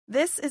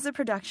This is a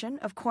production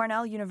of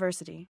Cornell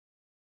University.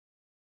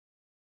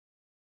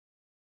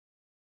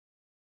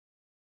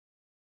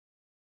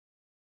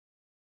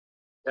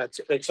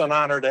 It's an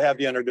honor to have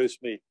you introduce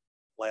me,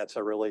 Lance. I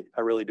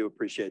really do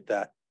appreciate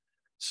that.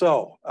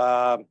 So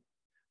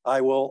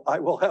I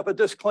will have a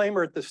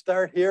disclaimer at the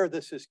start here.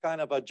 This is kind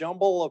of a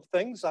jumble of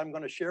things I'm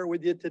going to share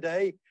with you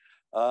today,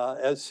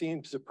 as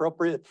seems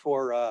appropriate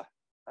for I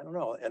don't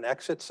know, an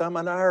exit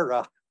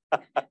seminar.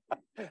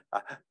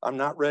 I'm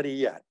not ready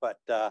yet,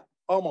 but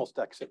almost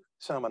exit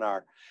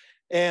seminar.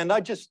 And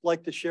I'd just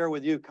like to share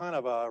with you kind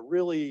of a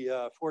really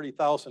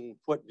 40,000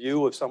 foot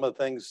view of some of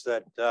the things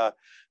that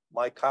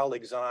my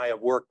colleagues and I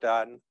have worked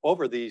on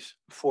over these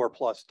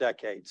 4+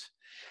 decades.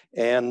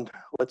 And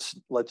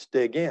let's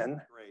dig in.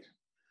 Great.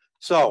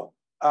 So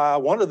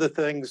one of the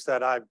things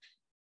that I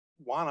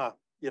want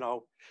to,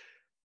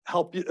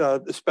 help you,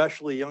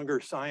 especially younger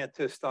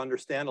scientists, to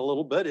understand a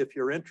little bit, if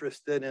you're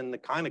interested in the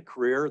kind of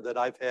career that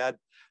I've had.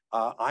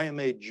 I am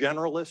a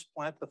generalist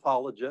plant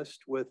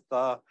pathologist with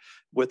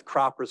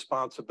crop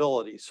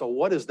responsibility. So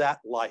what is that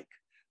like?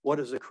 What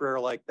is a career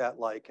like that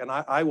like? And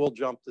I will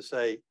jump to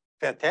say,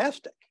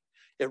 fantastic.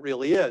 It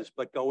really is,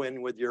 but go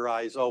in with your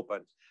eyes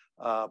open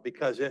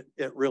because it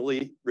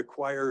really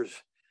requires,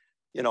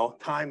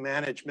 time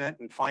management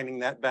and finding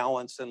that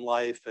balance in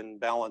life and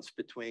balance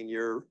between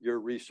your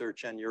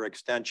research and your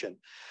extension.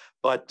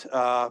 But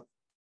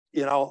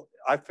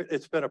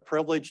it's been a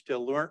privilege to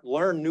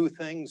learn new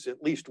things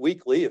at least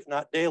weekly, if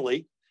not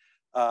daily.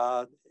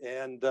 You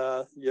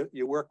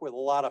work with a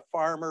lot of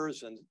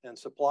farmers and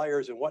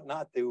suppliers and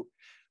whatnot who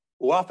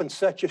often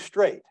set you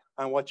straight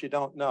on what you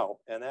don't know.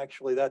 And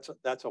actually that's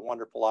a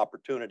wonderful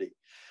opportunity.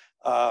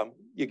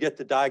 You get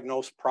to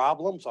diagnose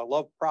problems. I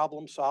love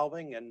problem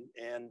solving,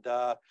 and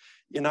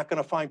you're not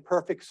going to find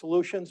perfect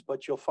solutions,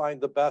 but you'll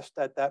find the best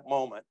at that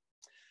moment.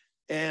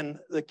 And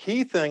the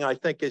key thing, I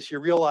think, is you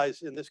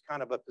realize in this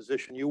kind of a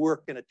position, you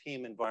work in a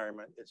team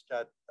environment.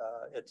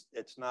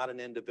 It's not an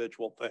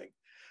individual thing.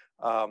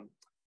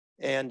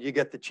 And you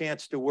get the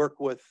chance to work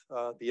with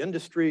the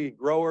industry,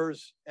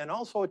 growers, and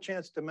also a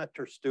chance to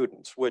mentor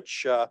students,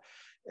 which,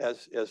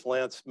 as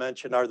Lance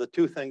mentioned, are the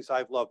two things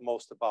I've loved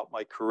most about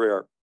my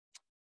career.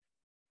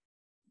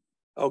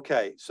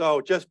 Okay, so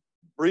just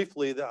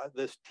briefly,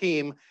 this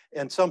team,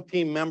 and some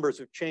team members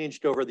have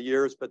changed over the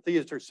years, but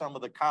these are some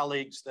of the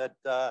colleagues that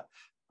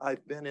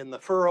I've been in the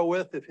furrow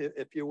with,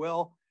 if you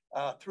will,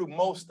 through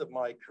most of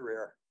my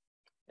career.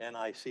 And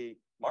I see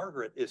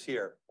Margaret is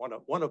here,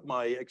 one of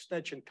my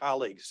extension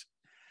colleagues.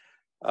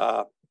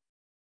 And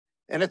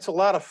it's a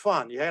lot of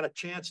fun. You had a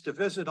chance to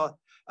visit,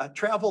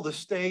 travel the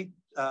state,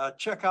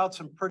 check out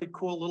some pretty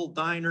cool little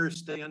diners,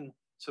 stay in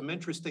some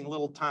interesting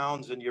little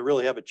towns, and you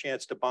really have a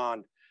chance to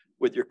bond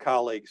with your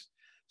colleagues.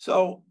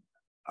 So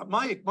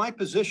my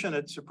position,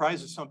 it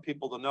surprises some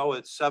people to know,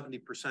 it's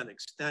 70%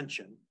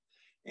 extension.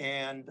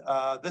 And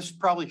this is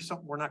probably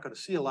something we're not going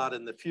to see a lot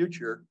in the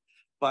future,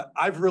 but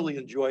I've really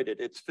enjoyed it.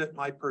 It's fit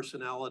my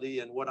personality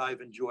and what I've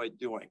enjoyed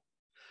doing.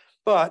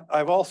 But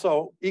I've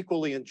also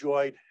equally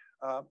enjoyed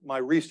my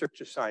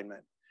research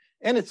assignment.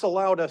 And it's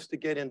allowed us to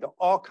get into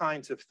all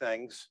kinds of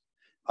things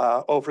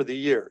over the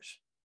years.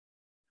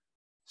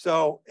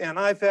 So, and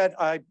I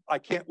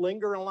can't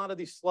linger on a lot of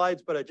these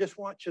slides, but I just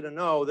want you to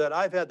know that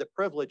I've had the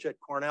privilege at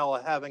Cornell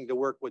of having to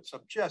work with some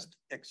just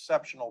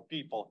exceptional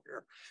people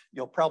here.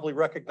 You'll probably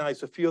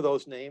recognize a few of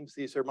those names.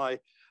 These are my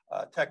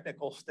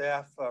technical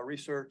staff,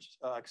 research,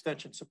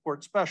 extension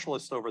support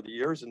specialists over the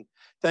years. And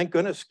thank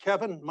goodness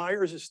Kevin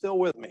Myers is still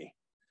with me.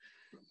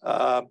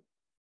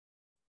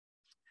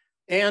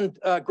 And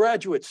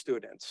graduate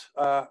students.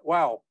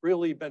 Wow,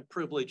 really been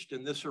privileged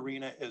in this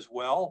arena as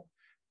well.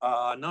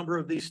 A number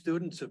of these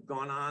students have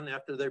gone on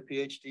after their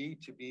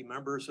PhD to be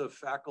members of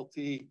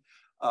faculty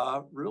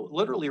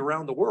literally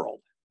around the world.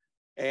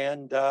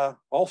 And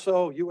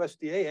also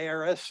USDA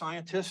ARS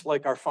scientists,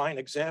 like our fine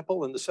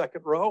example in the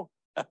second row.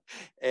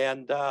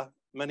 And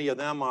many of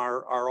them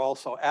are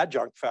also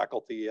adjunct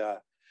faculty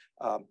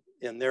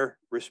in their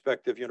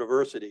respective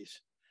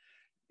universities.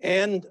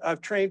 And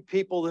I've trained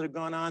people that have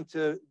gone on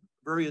to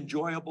very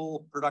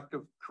enjoyable,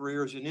 productive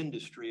careers in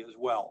industry as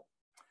well.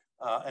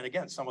 And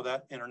again, some of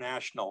that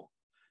international.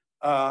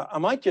 I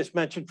might just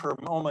mention for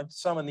a moment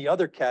some in the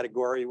other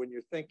category. When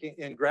you're thinking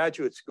in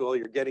graduate school,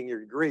 you're getting your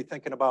degree,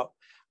 thinking about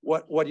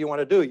what do you want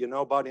to do? You know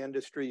about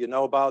industry, you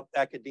know about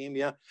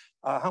academia.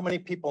 How many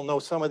people know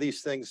some of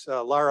these things?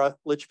 Lara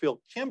Litchfield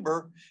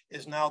Kimber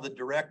is now the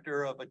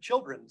director of a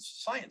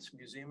children's science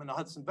museum in the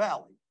Hudson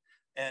Valley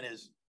and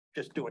is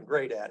just doing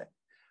great at it.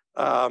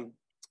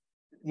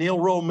 Neil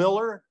Rowe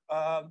Miller,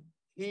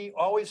 he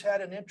always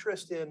had an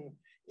interest in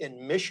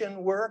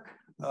mission work.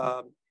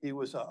 He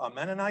was a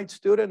Mennonite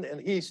student, and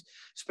he's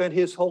spent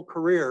his whole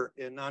career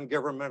in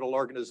non-governmental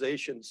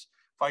organizations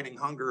fighting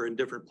hunger in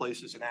different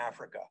places in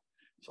Africa.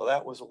 So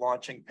that was a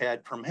launching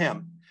pad from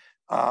him.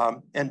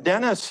 And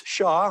Dennis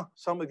Shaw,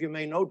 some of you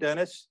may know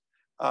Dennis.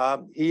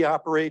 He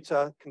operates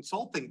a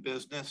consulting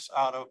business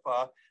out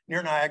of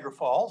near Niagara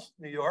Falls,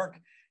 New York.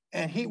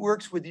 And he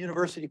works with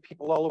university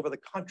people all over the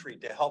country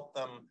to help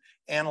them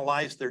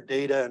analyze their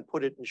data and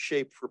put it in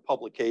shape for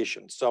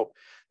publication. So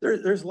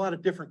there's a lot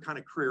of different kind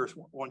of careers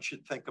one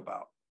should think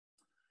about.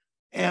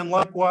 And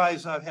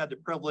likewise, I've had the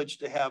privilege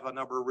to have a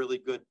number of really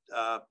good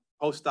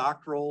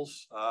postdoctorals,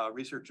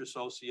 research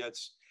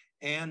associates,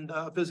 and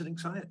visiting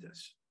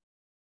scientists.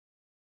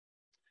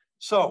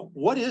 So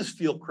what is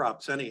field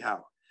crops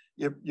anyhow?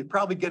 You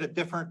probably get a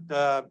different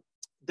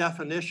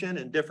definition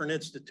in different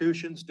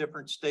institutions,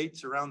 different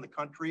states around the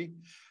country.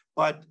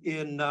 But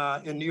in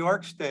New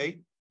York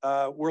State,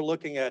 we're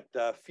looking at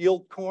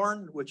field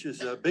corn, which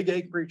is a big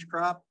acreage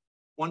crop,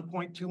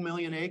 1.2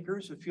 million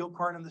acres of field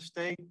corn in the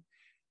state.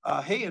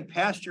 Hay and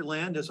pasture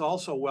land is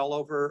also well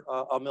over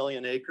 1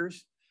 million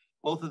acres.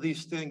 Both of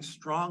these things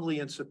strongly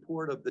in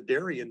support of the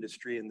dairy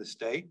industry in the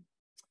state.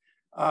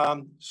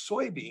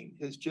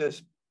 Soybean has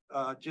just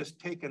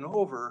taken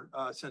over.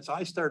 Since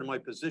I started my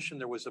position,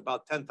 there was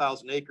about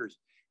 10,000 acres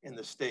in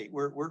the state.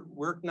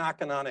 We're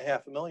knocking on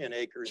 500,000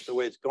 acres the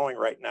way it's going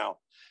right now.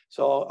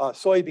 So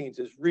soybeans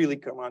has really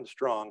come on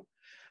strong.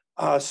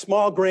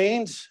 Small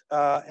grains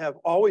have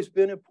always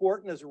been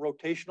important as a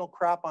rotational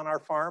crop on our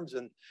farms,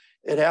 and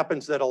it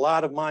happens that a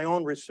lot of my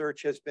own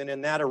research has been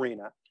in that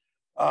arena.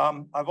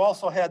 I've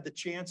also had the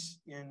chance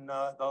in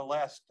the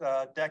last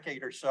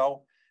decade or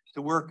so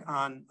to work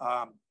on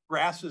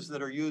grasses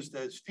that are used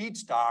as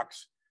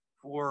feedstocks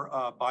for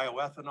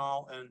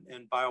bioethanol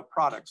and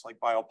bioproducts like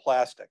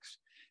bioplastics.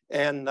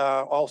 And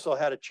also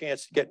had a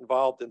chance to get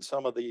involved in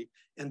some of the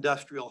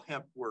industrial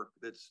hemp work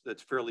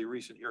that's fairly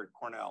recent here at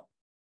Cornell.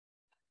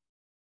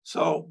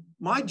 So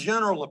my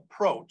general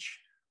approach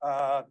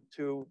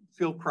to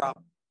field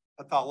crop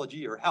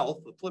pathology or health,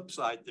 the flip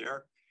side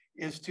there,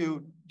 is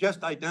to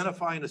just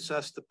identify and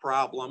assess the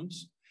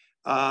problems,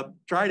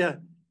 try to,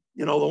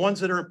 the ones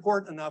that are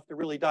important enough to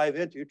really dive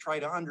into, try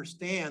to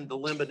understand the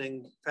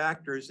limiting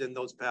factors in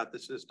those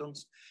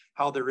pathosystems,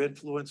 how they're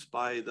influenced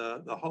by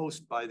the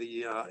host, by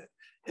the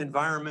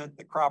environment,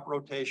 the crop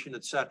rotation,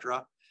 et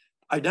cetera.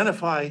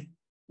 Identify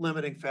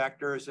limiting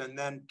factors and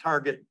then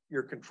target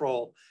your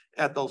control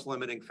at those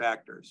limiting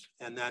factors.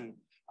 And then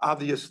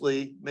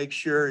obviously make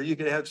sure you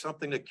can have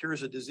something that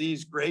cures a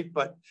disease, great,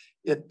 but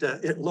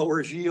it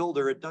lowers yield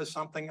or it does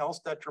something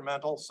else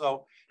detrimental.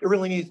 So it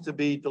really needs to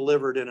be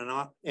delivered in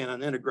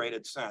an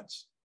integrated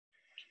sense.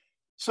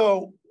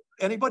 So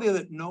anybody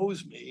that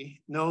knows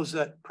me knows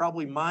that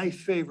probably my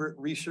favorite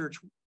research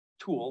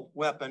tool,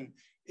 weapon,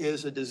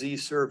 is a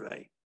disease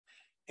survey.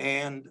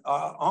 And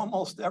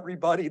almost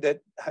everybody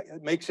that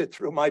makes it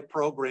through my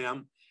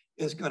program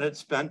is going to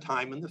spend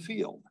time in the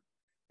field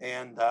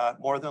and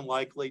more than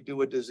likely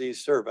do a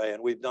disease survey.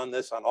 And we've done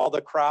this on all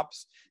the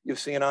crops you've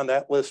seen on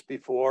that list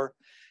before.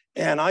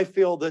 And I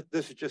feel that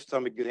this is just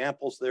some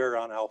examples there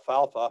on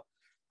alfalfa.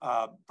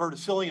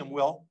 Verticillium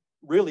will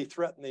really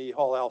threaten the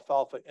whole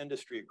alfalfa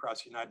industry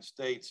across the United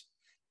States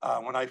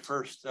when I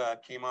first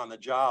came on the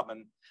job.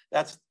 And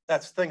that's the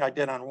thing I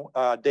did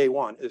on day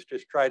one, is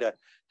just try to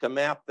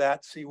map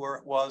that, see where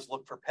it was,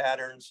 look for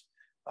patterns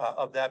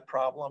of that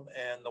problem.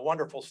 And the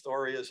wonderful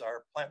story is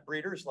our plant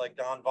breeders like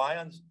Don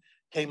Vyans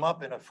came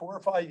up in 4 or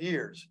 5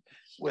 years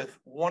with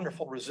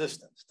wonderful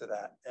resistance to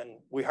that. And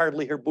we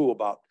hardly hear boo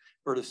about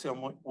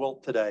verticillium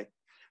wilt today.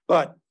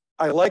 But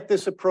I like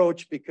this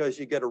approach because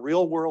you get a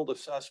real world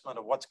assessment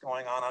of what's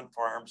going on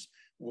farms,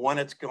 when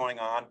it's going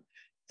on.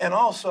 And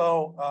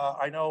also,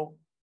 I know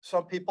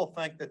some people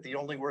think that the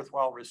only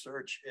worthwhile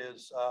research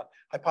is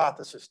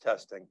hypothesis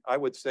testing. I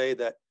would say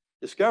that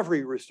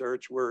discovery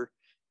research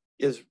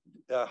is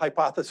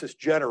hypothesis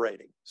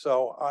generating.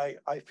 So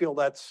I feel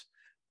that's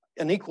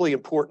an equally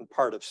important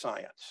part of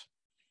science.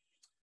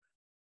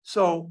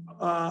 So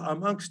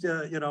amongst,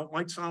 it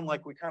might sound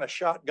like we kind of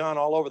shotgun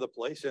all over the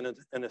place, and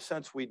in a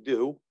sense we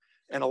do.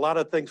 And a lot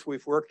of things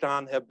we've worked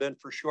on have been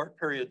for short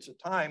periods of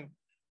time,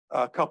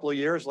 a couple of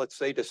years, let's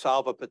say, to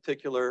solve a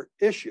particular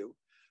issue.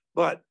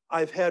 But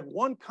I've had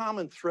one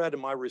common thread in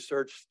my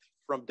research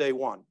from day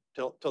one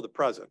till the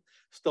present,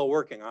 still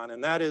working on,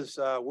 and that is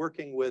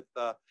working with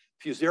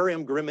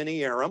Fusarium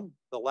graminearum.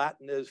 The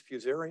Latin is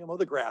Fusarium of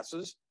the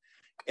grasses,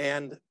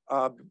 and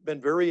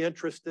been very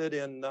interested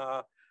in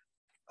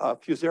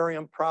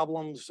Fusarium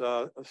problems,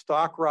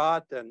 stalk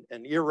rot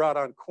and ear rot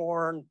on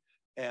corn,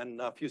 and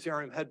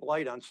Fusarium head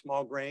blight on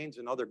small grains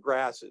and other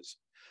grasses.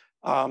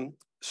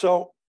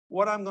 So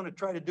what I'm going to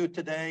try to do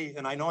today,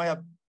 and I know I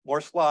have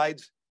more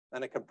slides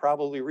than I can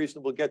probably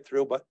reasonably get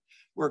through, but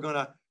we're going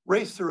to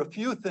race through a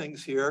few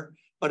things here.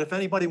 But if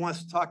anybody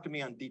wants to talk to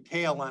me on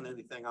detail on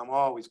anything, I'm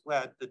always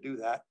glad to do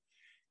that.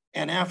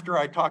 And after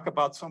I talk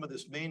about some of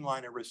this main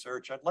line of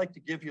research, I'd like to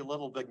give you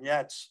little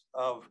vignettes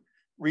of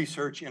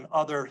research in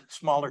other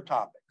smaller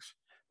topics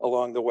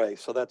along the way.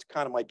 So that's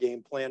kind of my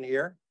game plan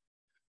here.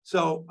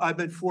 So I've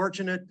been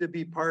fortunate to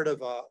be part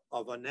of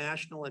a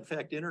national, in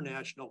fact,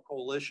 international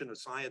coalition of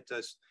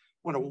scientists.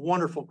 What a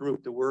wonderful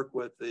group to work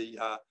with. The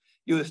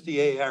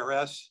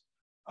USDA-ARS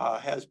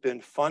has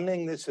been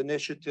funding this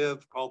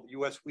initiative called the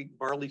U.S. Wheat and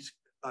Barley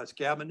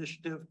Scab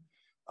Initiative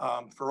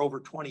for over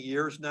 20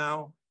 years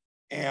now.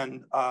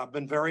 and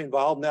been very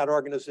involved in that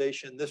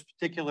organization. This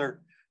particular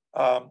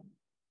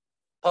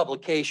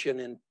publication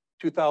in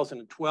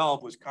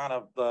 2012 was kind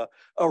of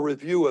a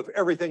review of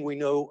everything we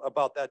know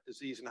about that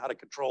disease and how to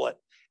control it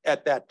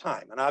at that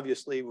time. And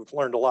obviously, we've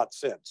learned a lot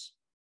since.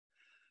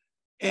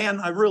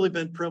 And I've really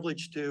been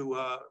privileged to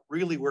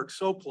really work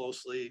so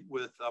closely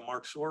with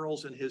Mark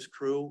Sorrells and his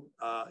crew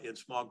in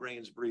small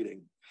grains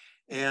breeding.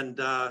 And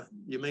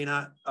you may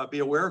not be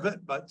aware of it,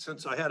 but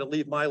since I had to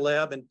leave my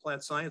lab in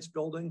plant science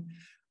building,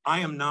 I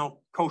am now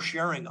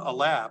co-sharing a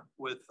lab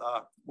with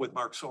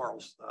Mark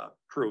Sorrells'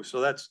 crew.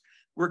 So that's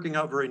working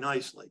out very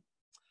nicely.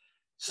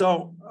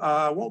 So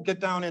I won't get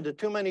down into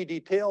too many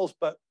details,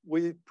 but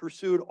we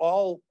pursued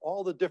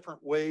all the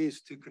different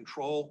ways to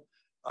control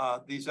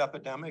these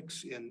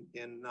epidemics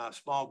in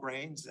small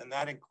grains. And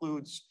that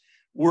includes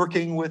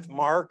working with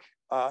Mark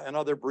and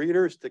other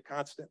breeders to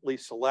constantly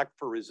select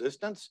for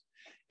resistance.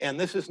 And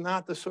this is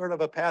not the sort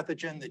of a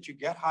pathogen that you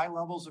get high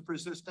levels of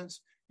resistance,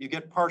 you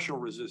get partial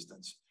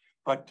resistance.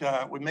 But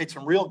we made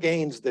some real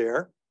gains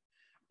there.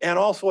 And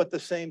also at the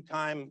same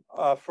time,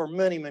 for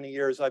many, many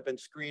years, I've been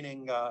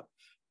screening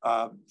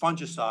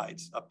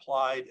fungicides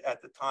applied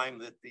at the time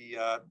that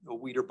the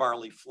wheat or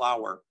barley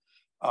flower.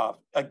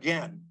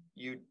 Again,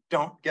 you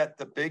don't get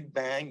the big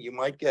bang. You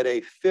might get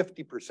a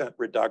 50%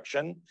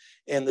 reduction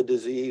in the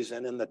disease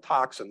and in the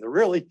toxin.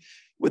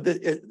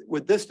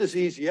 With this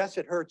disease, yes,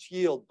 it hurts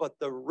yield, but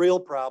the real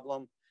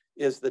problem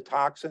is the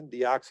toxin,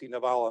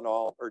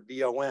 deoxynivalenol or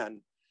DON.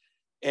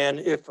 And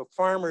if a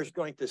farmer is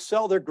going to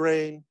sell their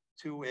grain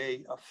to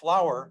a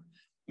flour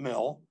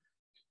mill,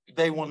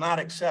 they will not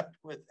accept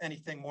with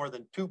anything more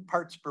than 2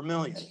 parts per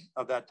million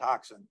of that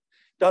toxin.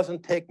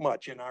 Doesn't take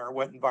much in our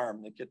wet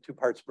environment to get 2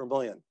 parts per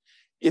million.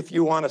 If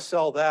you want to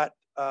sell that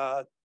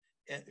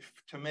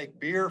to make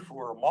beer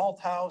for a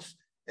malt house,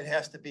 it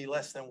has to be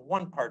less than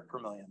 1 part per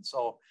million.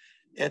 So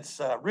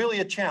it's really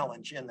a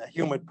challenge in the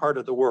humid part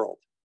of the world.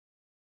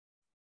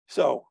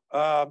 So,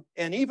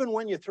 and even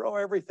when you throw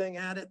everything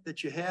at it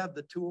that you have,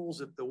 the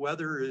tools, if the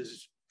weather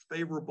is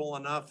favorable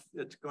enough,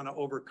 it's going to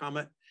overcome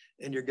it,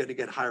 and you're going to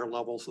get higher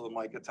levels of the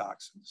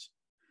mycotoxins.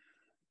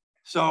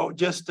 So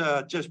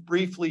just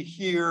briefly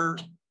here,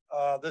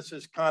 this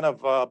is kind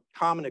of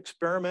common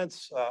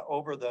experiments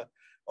over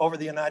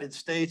the United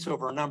States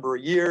over a number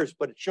of years,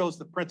 but it shows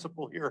the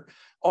principle here.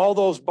 All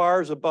those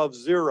bars above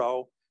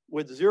 0,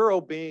 with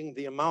 0 being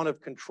the amount of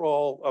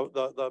control of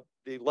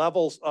the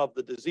levels of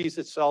the disease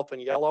itself in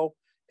yellow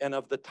and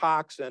of the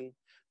toxin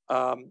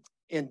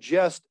in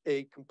just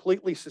a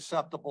completely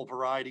susceptible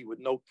variety with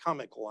no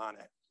chemical on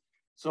it.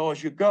 So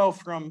as you go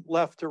from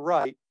left to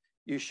right,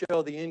 you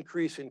show the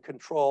increase in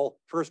control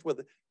first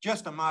with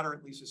just a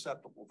moderately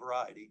susceptible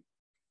variety.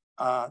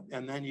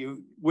 And then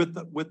you, with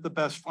the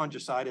best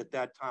fungicide at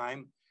that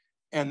time,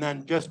 and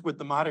then just with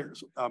the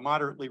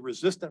moderately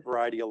resistant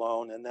variety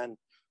alone, and then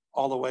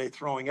all the way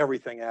throwing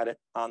everything at it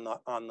on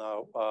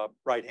the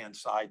right-hand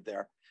side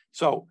there.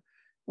 So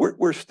we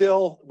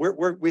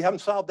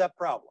haven't solved that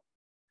problem,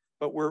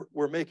 but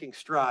we're making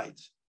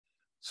strides.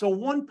 So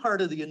one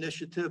part of the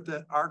initiative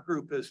that our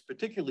group has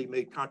particularly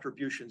made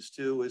contributions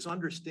to is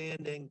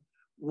understanding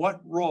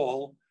what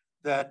role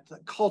that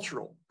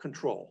cultural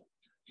control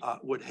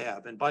would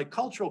have. And by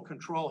cultural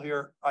control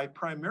here, I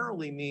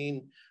primarily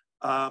mean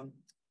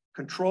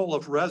control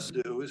of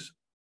residues,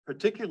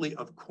 particularly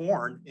of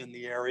corn in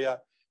the area,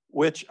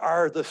 which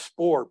are the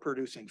spore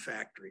producing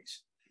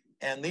factories.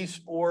 And these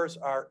spores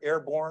are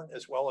airborne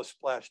as well as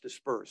splash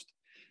dispersed.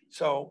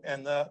 So,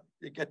 and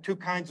you get 2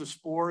 kinds of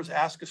spores,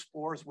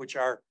 ascospores, which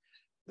are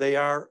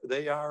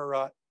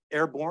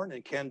airborne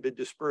and can be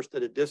dispersed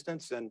at a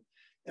distance, and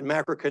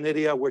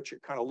macroconidia, which are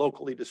kind of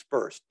locally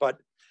dispersed. But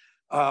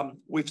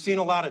we've seen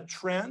a lot of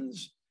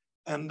trends,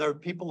 and there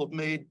people have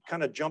made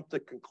kind of jumped to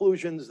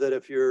conclusions that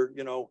if you're,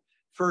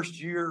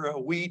 first year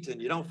wheat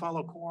and you don't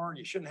follow corn,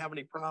 you shouldn't have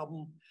any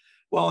problem.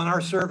 Well, in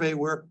our survey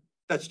work,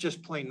 that's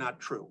just plain not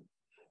true.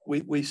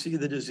 We see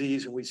the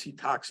disease and we see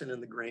toxin in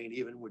the grain,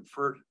 even with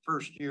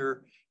first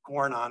year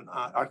corn on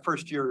our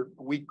first year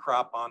wheat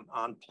crop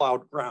on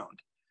plowed ground.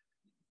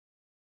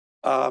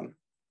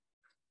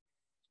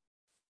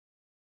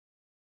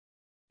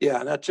 Yeah,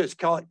 and that's just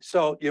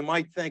so you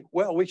might think,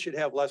 well, we should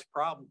have less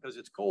problem because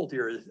it's cold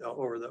here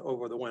over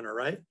the winter,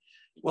 right?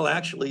 Well,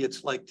 actually,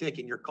 it's like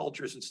taking your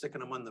cultures and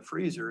sticking them in the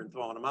freezer and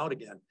throwing them out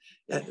again.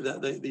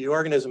 The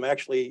organism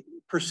actually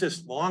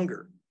persists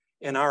longer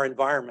in our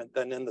environment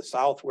than in the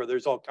South, where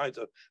there's all kinds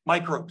of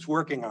microbes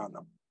working on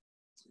them.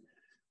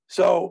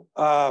 So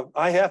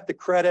I have to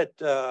credit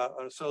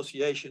an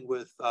association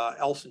with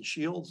Elson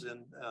Shields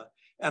in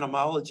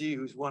entomology,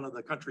 who's one of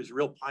the country's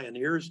real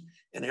pioneers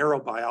in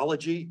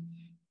aerobiology.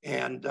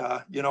 And,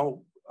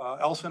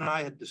 Elson and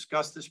I had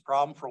discussed this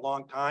problem for a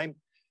long time,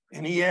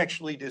 and he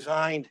actually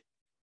designed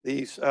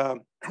these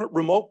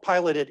remote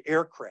piloted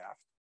aircraft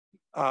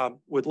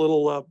with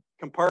little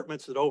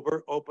compartments that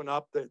open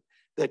up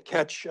that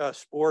catch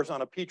spores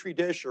on a petri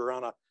dish or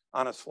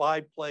on a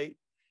slide plate.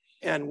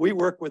 And we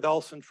worked with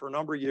Elson for a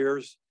number of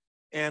years,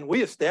 and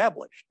we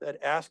established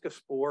that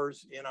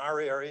ascospores in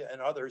our area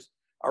and others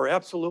are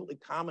absolutely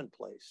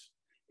commonplace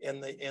in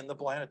the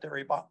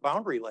planetary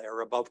boundary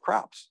layer above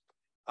crops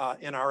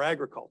in our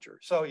agriculture.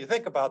 So you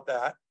think about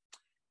that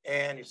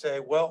and you say,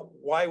 well,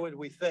 why would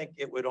we think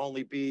it would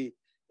only be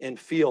in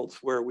fields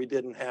where we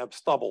didn't have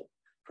stubble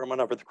from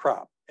another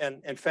crop?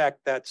 And in fact,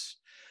 that's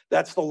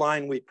the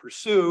line we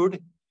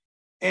pursued.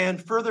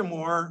 And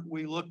furthermore,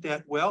 we looked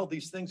at, well,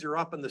 these things are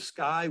up in the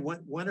sky.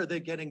 When are they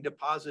getting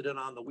deposited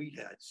on the wheat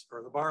heads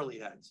or the barley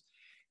heads?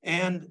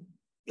 And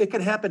it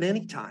could happen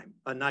anytime,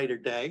 a night or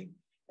day.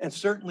 And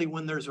certainly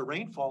when there's a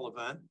rainfall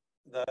event,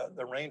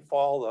 the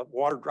rainfall, the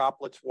water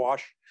droplets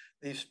wash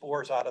these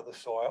spores out of the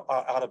soil,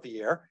 out of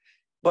the air,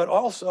 but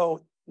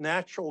also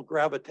natural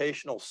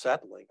gravitational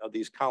settling of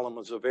these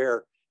columns of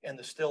air in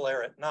the still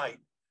air at night.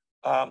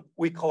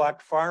 We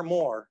collect far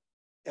more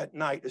at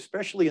night,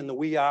 especially in the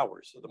wee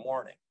hours of the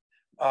morning,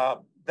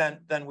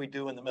 than we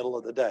do in the middle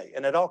of the day.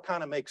 And it all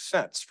kind of makes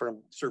sense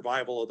from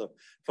survival of the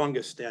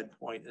fungus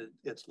standpoint,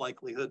 its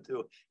likelihood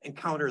to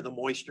encounter the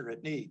moisture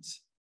it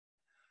needs.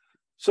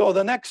 So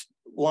the next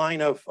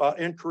line of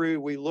inquiry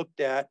we looked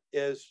at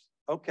is,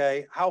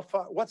 okay, how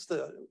far, what's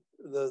the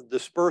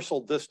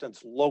dispersal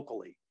distance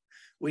locally?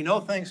 We know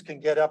things can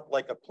get up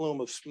like a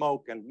plume of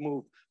smoke and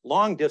move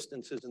long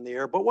distances in the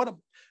air, but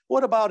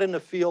what about in the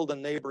field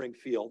and neighboring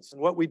fields?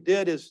 And what we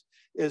did is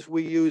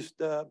we used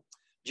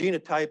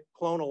genotype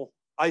clonal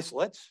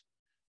isolates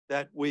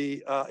that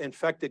we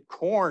infected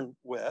corn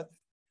with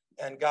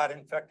and got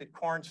infected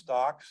corn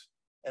stalks,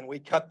 and we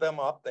cut them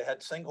up. They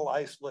had single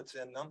isolates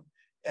in them,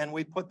 and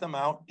we put them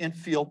out in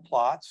field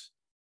plots.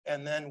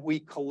 And then we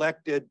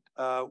collected,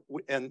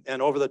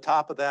 and over the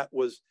top of that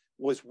was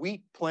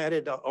wheat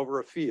planted over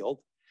a field.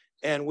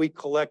 And we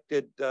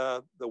collected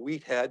the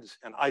wheat heads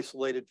and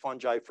isolated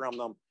fungi from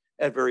them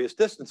at various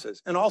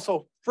distances, and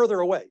also further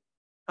away,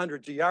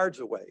 hundreds of yards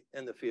away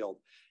in the field.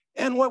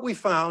 And what we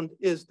found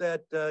is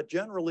that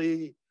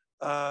generally,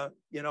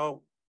 you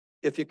know,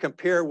 if you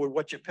compare with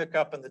what you pick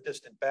up in the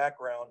distant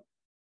background,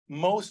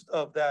 most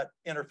of that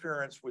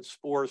interference with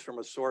spores from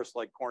a source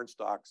like corn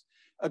stalks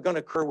are going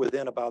to occur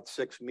within about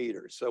 6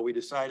 meters. So we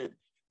decided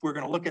if we're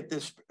going to look at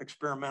this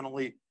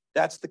experimentally,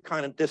 that's the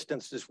kind of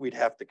distances we'd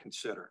have to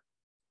consider.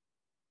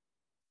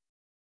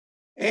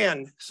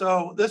 And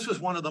so this was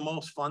one of the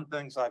most fun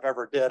things I've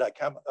ever did.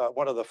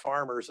 One of the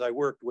farmers I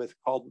worked with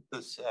called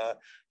this,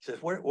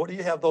 says, what do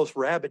you have those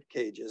rabbit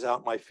cages out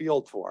in my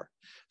field for?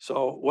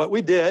 So what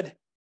we did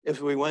is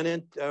we went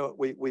in,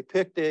 we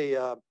picked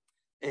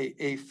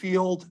a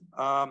field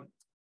of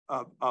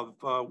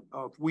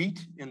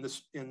wheat in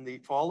the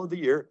fall of the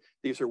year.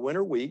 These are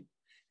winter wheat.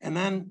 And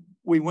then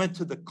we went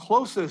to the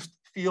closest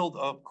field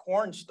of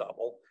corn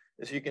stubble.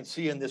 As you can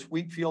see in this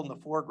wheat field in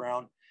the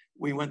foreground,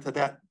 we went to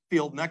that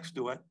field next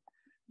to it,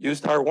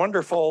 used our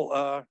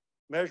wonderful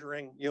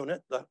measuring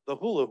unit, the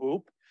hula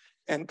hoop,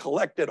 and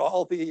collected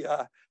all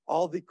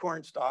the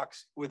corn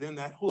stalks within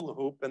that hula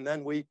hoop. And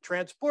then we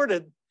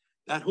transported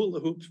that hula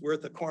hoop's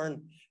worth of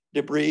corn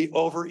debris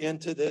over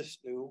into this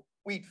new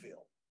wheat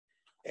field.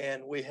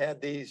 And we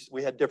had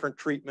different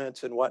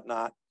treatments and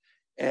whatnot,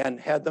 and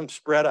had them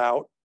spread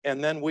out.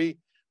 And then we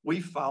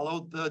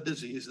followed the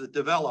disease that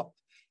developed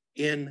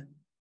in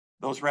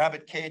those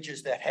rabbit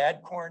cages that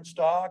had corn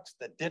stalks,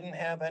 that didn't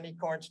have any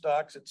corn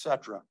stalks, et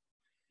cetera.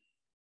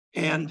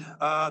 And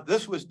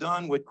this was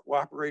done with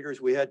cooperators.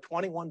 We had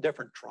 21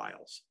 different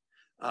trials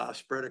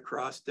spread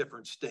across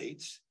different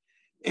states.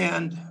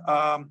 And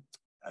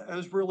it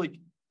was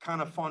really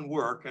kind of fun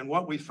work. And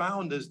what we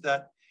found is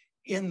that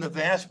in the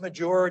vast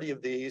majority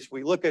of these,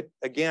 we look at,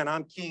 again,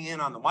 I'm keying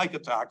in on the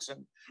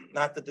mycotoxin,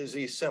 not the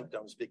disease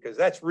symptoms, because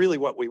that's really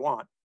what we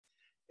want.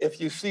 If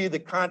you see the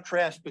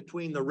contrast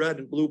between the red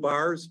and blue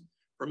bars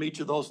from each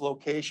of those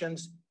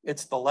locations,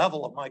 it's the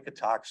level of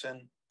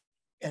mycotoxin,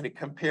 and it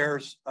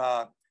compares,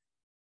 the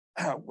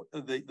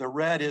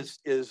red is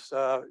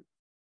the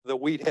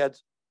wheat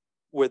heads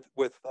with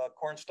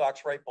corn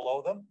stalks right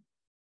below them,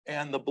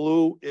 and the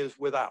blue is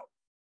without.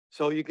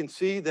 So you can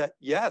see that,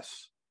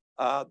 yes,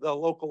 the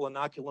local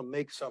inoculum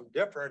makes some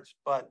difference,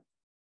 but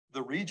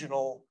the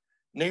regional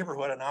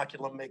neighborhood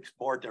inoculum makes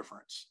more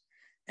difference.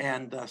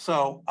 And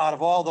so out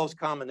of all those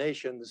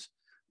combinations,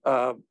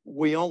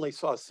 we only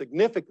saw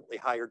significantly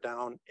higher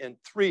down in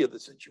 3 of the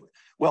situations.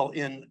 Well,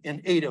 in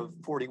 8 of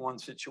 41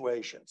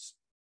 situations.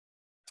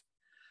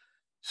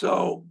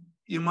 So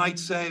you might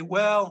say,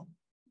 well,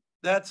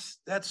 that's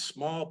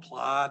small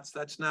plots.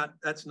 That's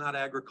not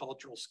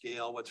agricultural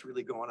scale. What's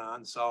really going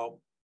on? So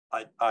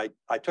I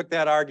took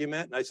that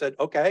argument and I said,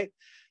 okay,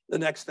 the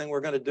next thing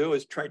we're going to do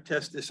is try to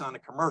test this on a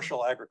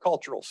commercial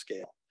agricultural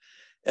scale.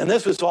 And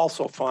this was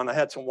also fun. I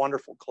had some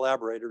wonderful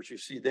collaborators you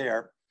see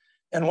there.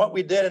 And what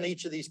we did in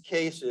each of these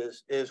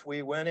cases is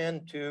we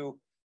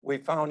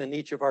found in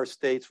each of our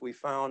states, we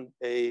found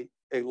a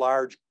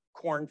large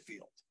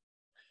cornfield.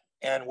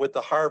 And with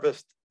the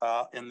harvest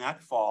in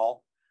that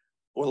fall,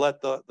 we'll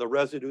let the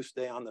residue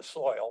stay on the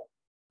soil.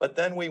 But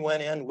then we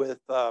went in with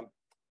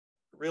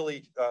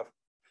really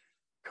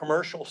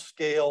commercial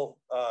scale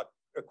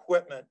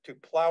equipment to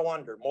plow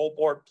under,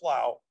 moldboard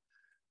plow,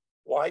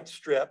 wide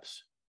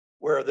strips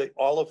where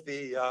all of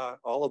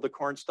the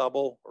corn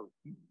stubble, or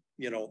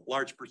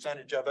large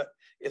percentage of it,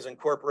 is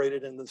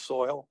incorporated in the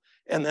soil,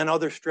 and then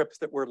other strips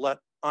that were let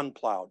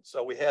unplowed.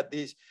 So we had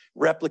these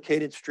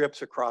replicated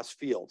strips across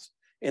fields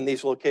in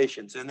these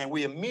locations, and then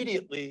we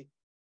immediately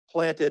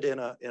planted in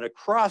a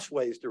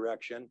crossways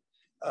direction.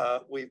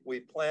 We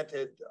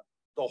planted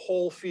the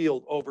whole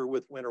field over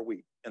with winter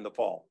wheat in the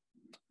fall,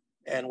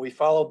 and we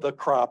followed the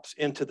crops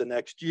into the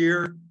next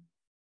year,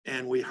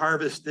 and we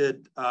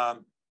harvested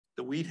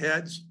the wheat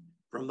heads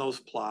from those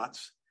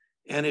plots.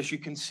 And as you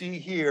can see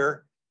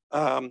here,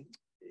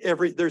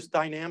 there's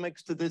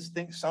dynamics to this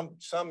thing.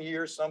 Some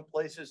years, some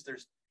places,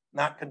 there's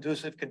not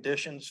conducive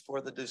conditions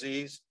for the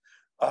disease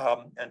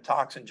and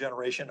toxin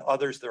generation.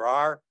 Others there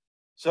are.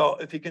 So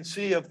if you can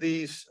see of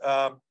these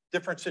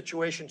different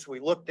situations we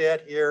looked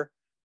at here,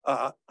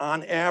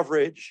 on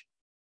average,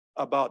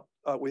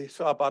 we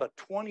saw about a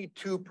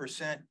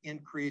 22%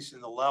 increase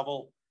in the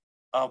level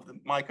of the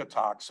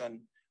mycotoxin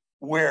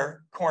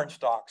where corn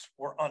stalks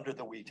were under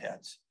the wheat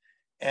heads.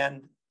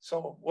 And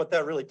so what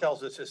that really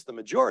tells us is the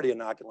majority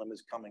inoculum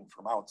is coming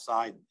from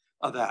outside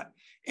of that.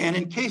 And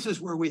in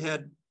cases where we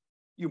had,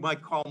 you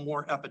might call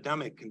more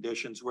epidemic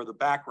conditions, where the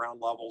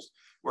background levels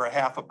were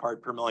 0.5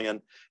 part per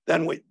million,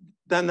 then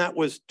that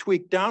was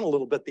tweaked down a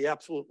little bit. The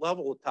absolute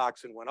level of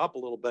toxin went up a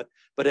little bit,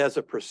 but as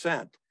a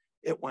percent,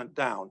 it went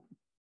down.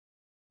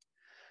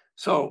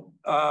 So,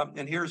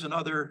 and here's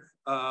another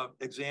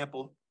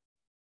example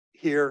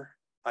here.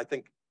 I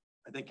think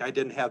I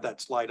didn't have that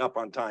slide up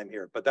on time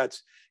here, but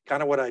that's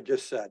kind of what I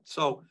just said.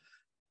 So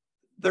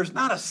there's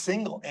not a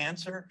single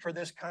answer for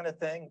this kind of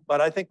thing,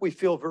 but I think we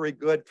feel very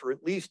good for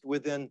at least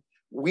within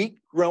wheat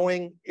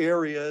growing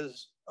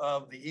areas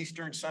of the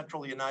eastern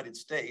central United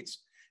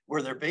States,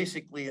 where they're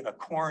basically in a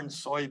corn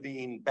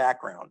soybean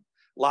background,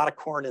 a lot of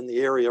corn in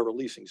the area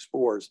releasing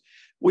spores.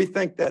 We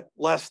think that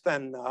less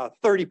than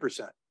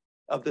 30%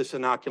 of this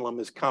inoculum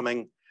is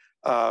coming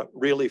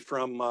really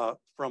from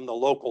the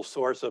local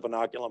source of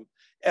inoculum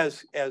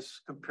as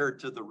compared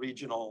to the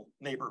regional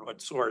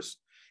neighborhood source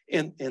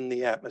in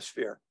the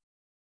atmosphere.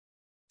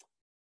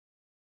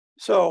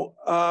 So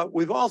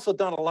we've also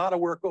done a lot of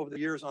work over the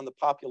years on the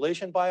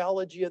population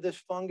biology of this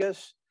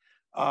fungus.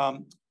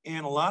 And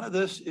a lot of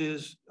this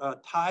is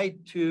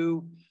tied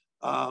to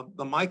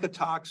the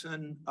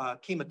mycotoxin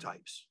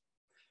chemotypes.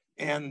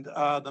 And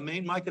the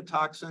main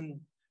mycotoxin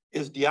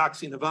is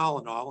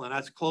deoxynivalenol, and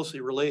that's closely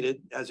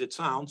related, as it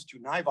sounds, to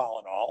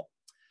nivalenol.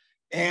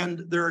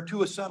 And there are 2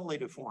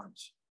 acetylated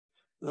forms,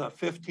 the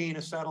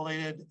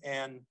 15-acetylated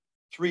and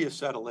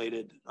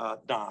 3-acetylated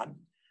DON.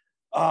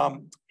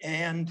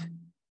 And,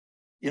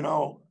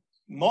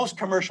 most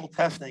commercial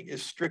testing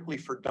is strictly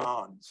for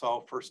DON.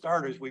 So for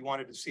starters, we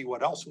wanted to see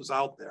what else was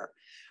out there.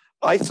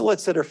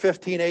 Isolates that are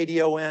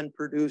 15-ADON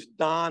produce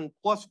DON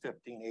plus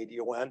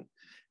 15-ADON,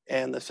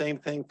 and the same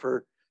thing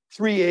for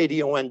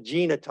 3-ADON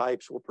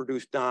genotypes will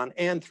produce DON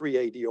and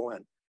 3-ADON.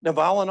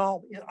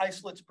 Nivalenol,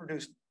 isolates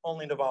produce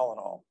only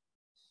nivalenol.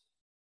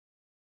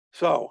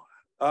 So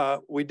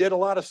we did a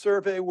lot of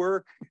survey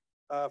work,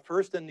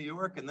 first in New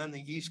York and then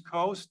the East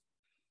Coast.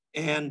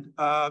 And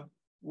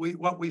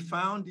what we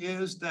found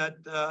is that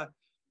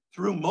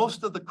through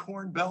most of the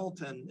Corn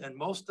Belt and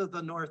most of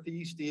the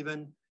Northeast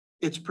even,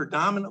 it's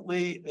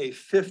predominantly a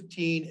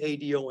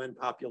 15-ADON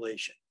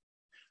population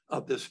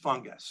of this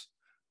fungus.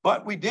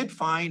 But we did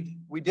find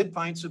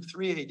some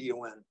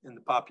 3-ADON in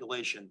the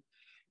population.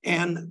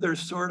 And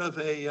there's sort of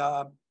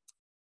a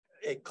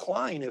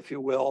cline, if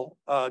you will,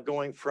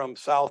 going from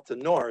south to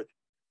north.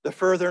 The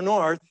further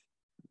north,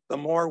 the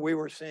more we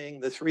were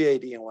seeing the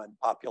 3-ADON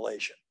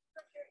population.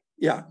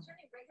 Yeah.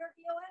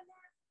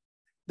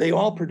 They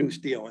all produce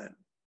DON.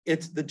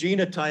 It's the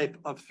genotype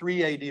of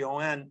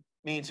 3-ADON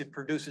means it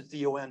produces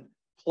DON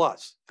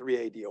plus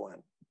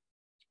 3-ADON.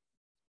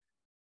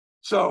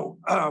 So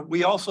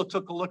we also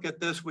took a look at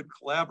this with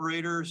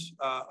collaborators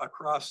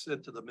across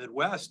into the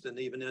Midwest and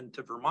even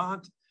into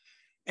Vermont.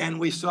 And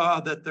we saw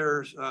that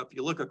there's, if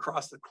you look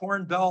across the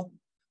Corn Belt,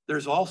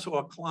 there's also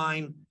a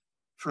cline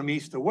from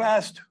east to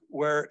west,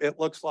 where it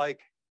looks like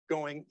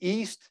going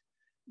east,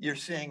 you're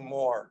seeing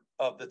more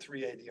of the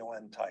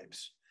 3-ADON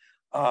types.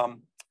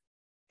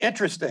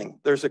 Interesting,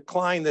 there's a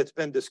cline that's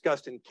been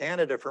discussed in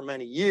Canada for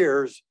many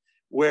years,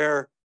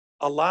 where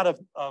a lot of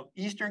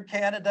Eastern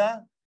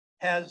Canada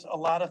has a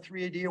lot of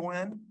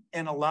 3-ADON,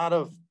 and a lot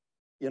of,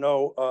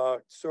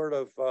 sort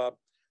of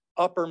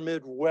upper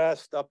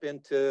Midwest up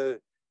into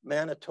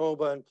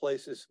Manitoba and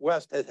places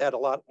west has had a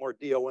lot more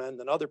DON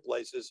than other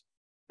places.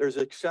 There's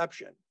an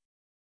exception.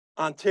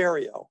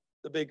 Ontario,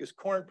 the biggest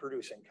corn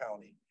producing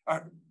county,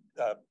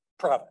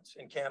 province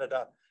in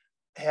Canada,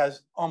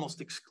 has almost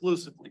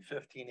exclusively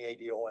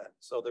 15-ADON.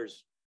 So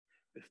there's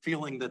a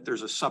feeling that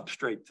there's a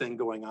substrate thing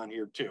going on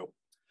here too.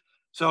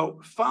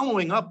 So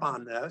following up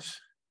on this,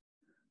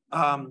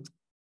 Paulo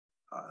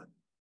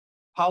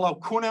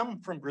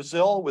Cunham from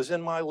Brazil was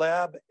in my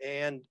lab,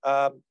 and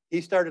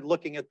he started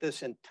looking at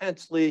this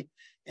intensely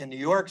in New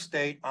York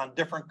State on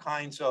different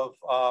kinds of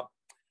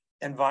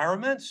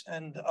environments.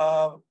 And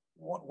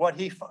what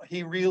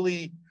he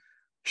really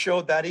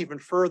showed that even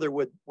further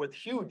with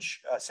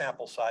huge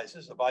sample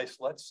sizes of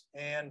isolates.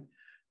 And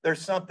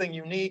there's something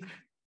unique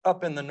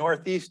up in the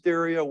Northeast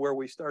area where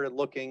we started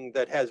looking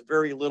that has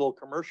very little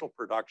commercial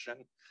production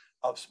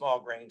of small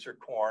grains or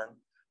corn,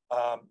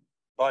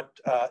 but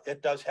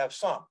it does have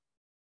some.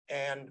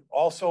 And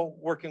also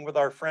working with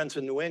our friends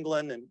in New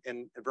England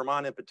and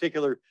Vermont in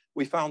particular,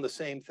 we found the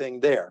same thing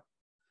there.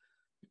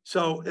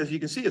 So as you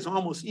can see, it's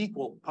almost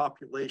equal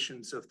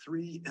populations of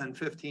 3 and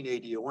 15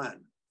 ADON.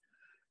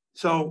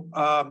 So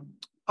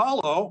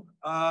Paulo,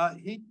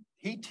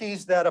 he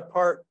teased that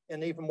apart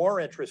in an even more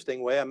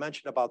interesting way. I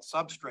mentioned about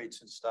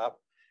substrates and stuff.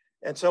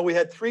 And so we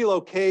had 3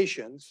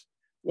 locations.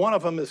 One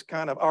of them is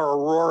kind of, our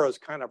Aurora is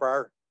kind of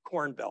our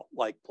corn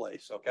belt-like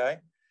place, okay?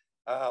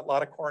 A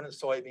lot of corn and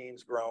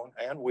soybeans grown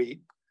and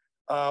wheat.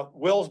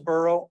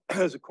 Willsboro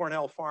is a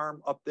Cornell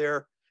farm up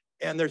there.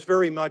 And there's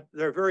very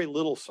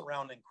little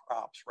surrounding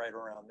crops right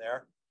around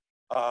there.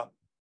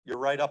 You're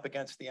right up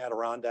against the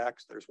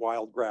Adirondacks. There's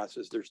wild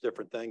grasses, there's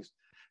different things.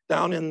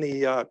 Down in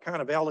the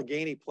kind of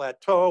Allegheny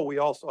Plateau, we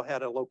also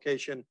had a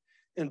location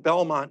in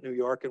Belmont, New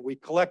York, and we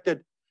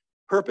collected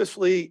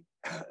purposely,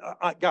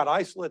 got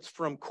isolates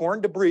from corn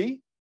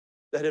debris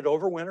that had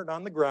overwintered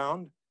on the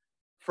ground,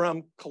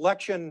 from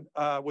collection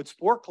with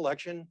spore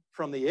collection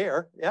from the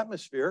air,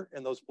 atmosphere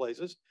in those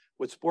places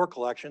with spore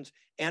collections,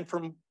 and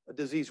from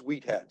diseased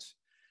wheat heads.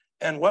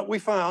 And what we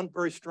found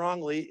very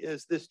strongly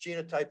is this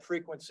genotype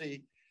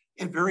frequency.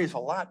 It varies a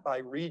lot by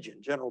region,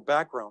 general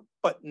background,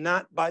 but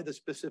not by the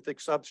specific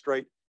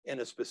substrate in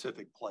a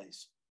specific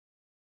place.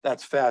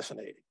 That's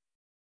fascinating.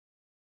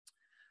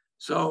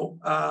 So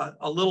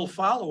a little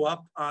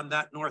follow-up on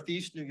that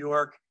Northeast New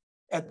York.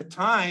 At the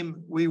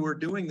time we were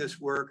doing this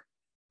work,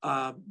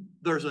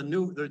 there's a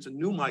new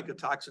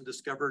mycotoxin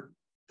discovered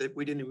that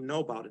we didn't even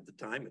know about at the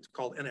time. It's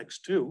called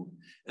NX2,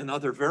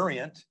 another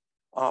variant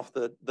off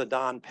the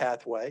Don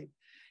pathway.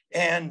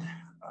 And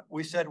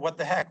we said, what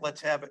the heck,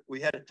 let's have it. We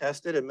had it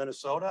tested in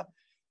Minnesota,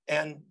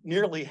 and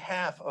nearly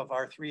half of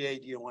our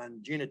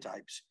 3ADON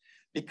genotypes,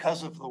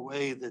 because of the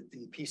way that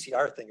the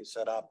PCR thing is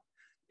set up,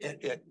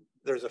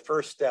 there's a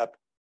first step.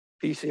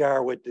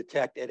 PCR would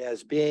detect it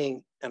as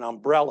being an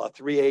umbrella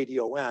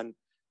 3ADON,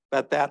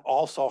 but that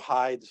also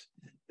hides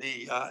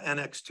the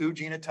NX2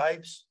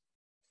 genotypes.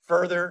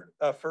 Further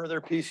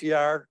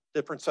PCR,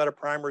 different set of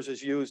primers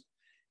is used,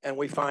 and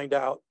we find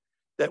out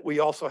that we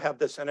also have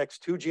this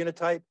NX2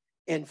 genotype.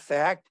 In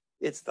fact,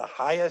 it's the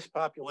highest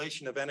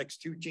population of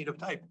NX2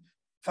 genotype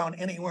found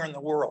anywhere in the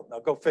world. Now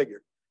go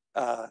figure.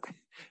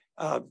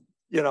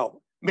 You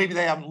know, maybe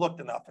they haven't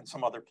looked enough in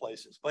some other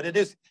places, but it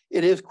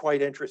is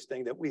quite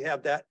interesting that we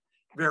have that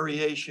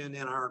variation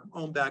in our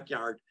own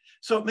backyard.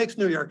 So it makes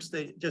New York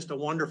State just a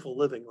wonderful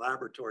living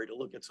laboratory to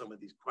look at some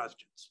of these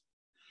questions.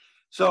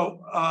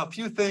 So a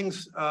few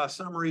things,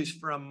 summaries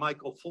from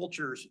Michael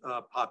Fulcher's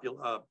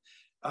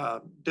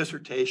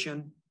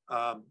dissertation.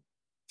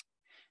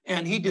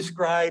 And he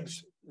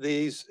describes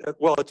these,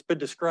 well, it's been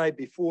described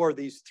before,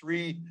 these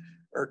 3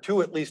 or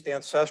 2 at least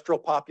ancestral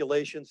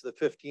populations, the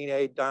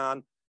 15A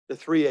Don, the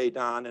 3A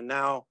Don, and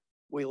now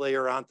we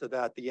layer onto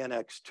that the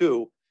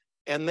NX2.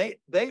 And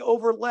they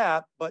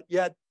overlap, but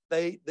yet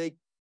they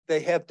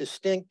have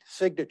distinct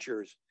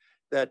signatures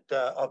that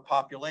of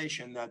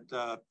population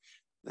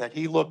that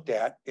he looked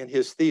at in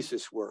his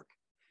thesis work.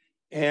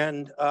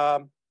 And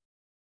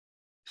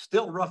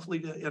still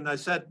roughly, and I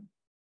said,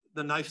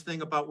 the nice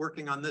thing about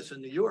working on this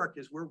in New York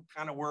is we're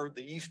kind of where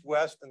the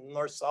east-west and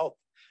north-south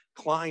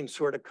clines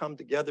sort of come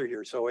together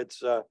here. So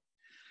it's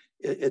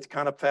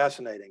kind of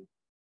fascinating.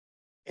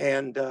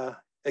 And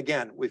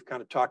again, we've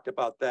kind of talked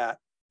about that.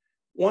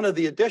 One of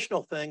the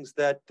additional things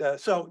that,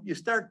 so you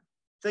start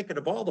thinking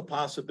of all the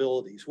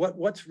possibilities,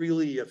 what's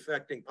really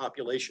affecting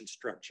population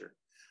structure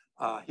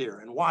here,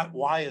 and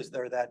why is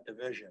there that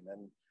division?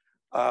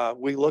 And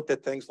we looked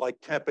at things like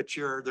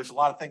temperature. There's a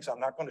lot of things I'm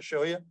not going to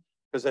show you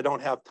because I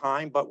don't have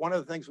time, but one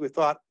of the things we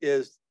thought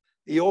is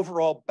the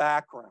overall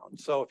background.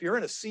 So if you're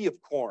in a sea of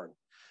corn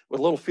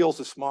with little fields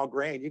of small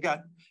grain, you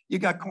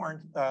got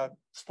corn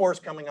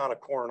spores coming out of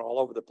corn all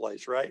over the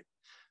place, right?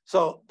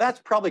 So that's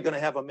probably going to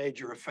have a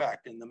major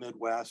effect in the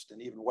Midwest and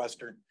even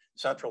Western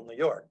Central New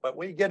York. But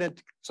when you get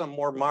into some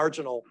more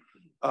marginal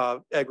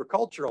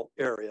agricultural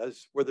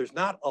areas where there's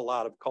not a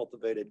lot of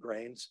cultivated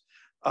grains,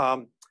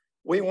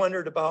 we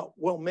wondered about,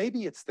 well,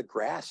 maybe it's the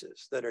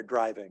grasses that are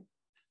driving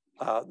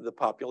the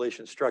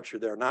population structure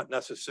there, not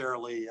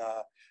necessarily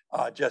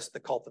just the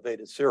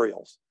cultivated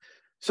cereals.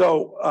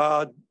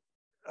 So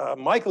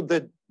Michael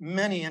did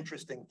many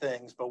interesting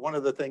things, but one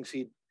of the things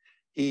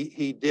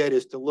he did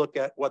is to look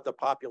at what the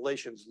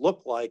populations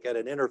look like at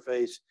an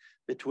interface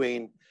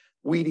between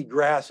weedy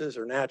grasses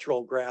or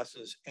natural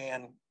grasses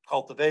and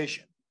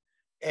cultivation.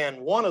 And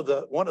one of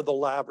the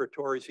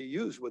laboratories he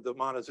used with the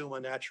Montezuma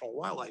National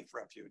Wildlife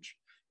Refuge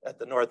at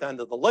the north end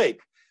of the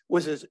lake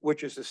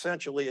which is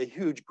essentially a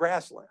huge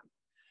grassland.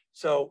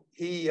 So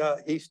he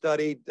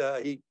studied,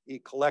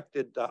 he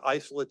collected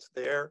isolates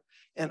there,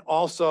 and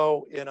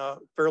also in a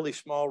fairly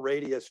small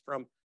radius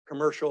from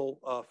commercial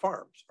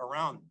farms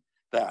around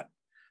that.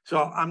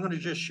 So I'm going to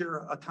just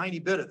share a tiny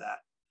bit of that.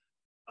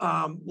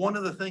 One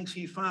of the things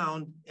he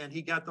found, and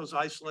he got those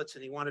isolates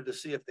and he wanted to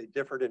see if they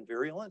differed in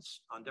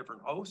virulence on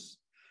different hosts.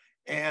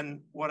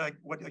 And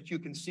what you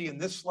can see in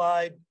this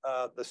slide,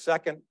 the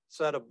second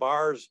set of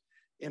bars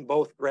in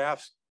both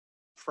graphs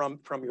from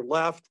your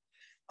left,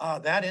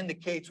 that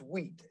indicates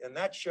wheat. And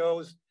that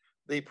shows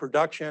the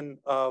production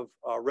of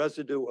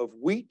residue of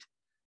wheat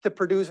to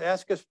produce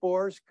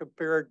ascospores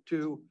compared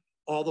to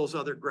all those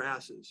other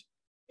grasses.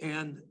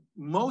 And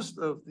most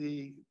of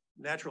the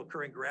natural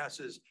occurring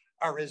grasses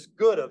are as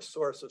good a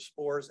source of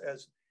spores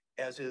as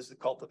is the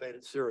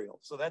cultivated cereal.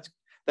 So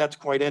that's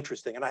quite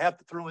interesting. And I have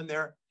to throw in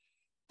there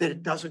that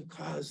it doesn't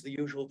cause the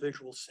usual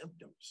visual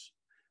symptoms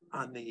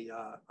on the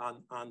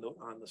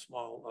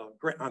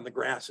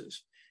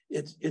grasses.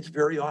 It's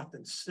very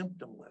often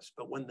symptomless,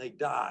 but when they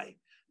die,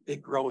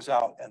 it grows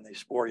out and they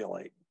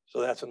sporulate.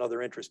 So that's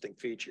another interesting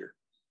feature.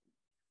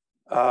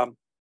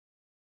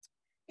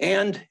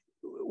 And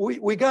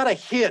we got a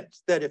hint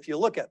that if you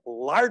look at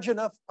large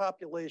enough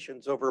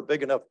populations over a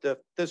big enough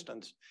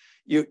distance,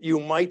 you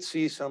might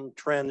see some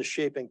trends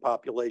shaping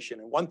population.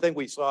 And one thing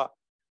we saw,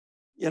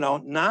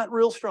 not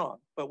real strong,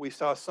 but we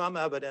saw some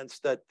evidence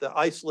that the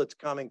isolates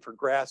coming for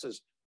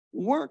grasses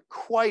weren't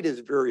quite as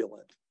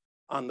virulent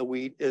on the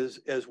wheat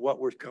as what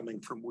was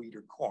coming from wheat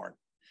or corn.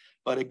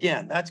 But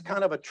again, that's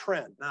kind of a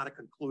trend, not a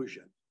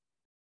conclusion.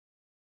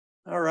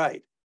 All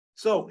right.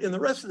 So in the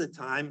rest of the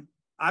time,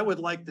 I would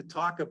like to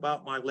talk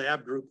about my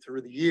lab group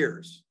through the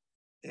years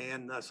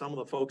and some of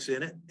the folks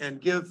in it, and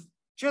give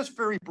just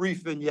very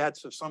brief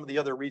vignettes of some of the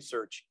other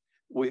research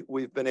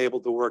we've been able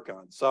to work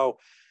on. So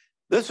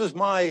this is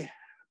my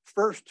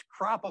first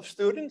crop of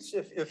students,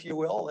 if you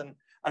will. And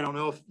I don't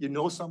know if you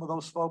know some of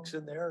those folks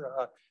in there.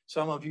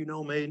 Some of you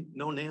may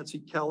know Nancy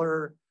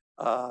Keller,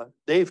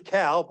 Dave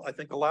Kalb. I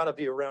think a lot of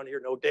you around here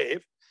know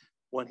Dave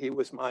when he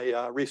was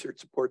my research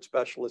support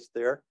specialist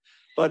there.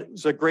 But it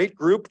was a great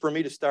group for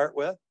me to start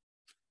with.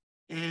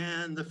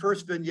 And the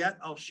first vignette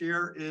I'll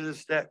share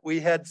is that we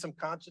had some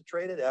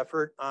concentrated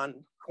effort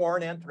on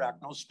corn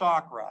anthracnose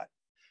stalk rot,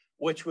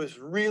 which was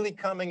really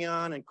coming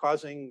on and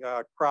causing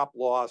crop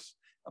loss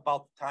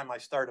about the time I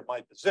started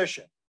my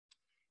position.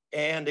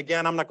 And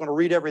again, I'm not going to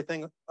read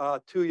everything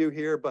to you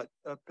here, but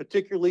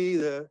particularly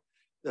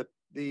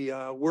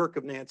the work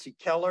of Nancy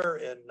Keller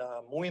and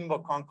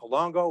Muimba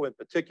Concolongo in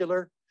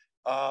particular,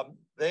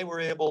 they were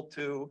able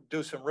to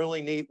do some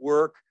really neat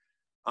work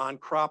on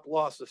crop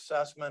loss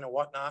assessment and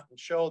whatnot, and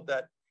showed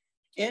that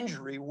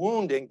injury,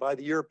 wounding by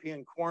the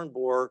European corn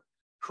borer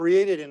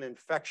created an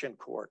infection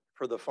court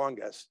for the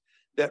fungus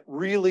that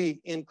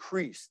really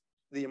increased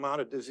the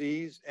amount of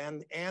disease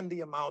and the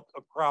amount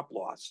of crop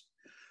loss.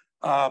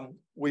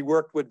 We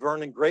worked with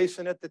Vernon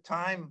Grayson at the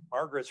time,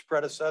 Margaret's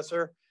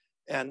predecessor,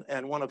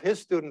 and one of his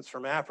students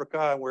from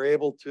Africa, and we're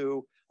able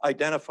to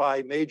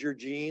identify major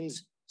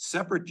genes,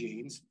 separate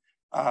genes,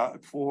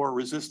 for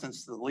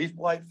resistance to the leaf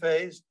blight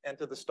phase and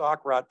to the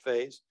stalk rot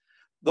phase.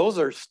 Those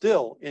are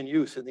still in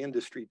use in the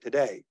industry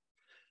today.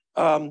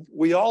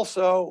 We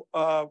also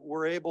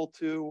were able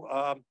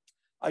to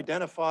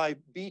identify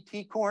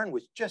BT corn,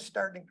 was just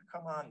starting to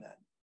come on then,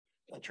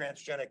 a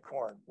transgenic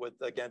corn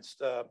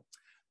against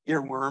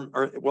earworm,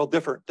 or well,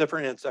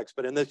 different insects,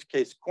 but in this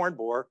case, corn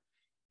borer.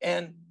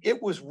 And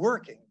it was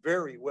working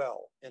very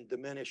well in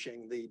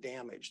diminishing the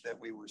damage that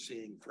we were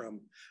seeing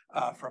from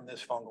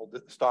this fungal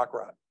stalk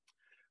rot.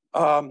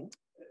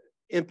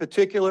 In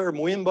particular,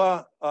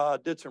 Muimba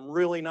did some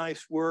really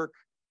nice work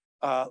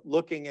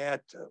looking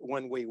at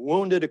when we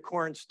wounded a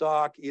corn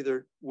stalk,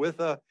 either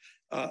with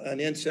an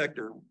insect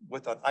or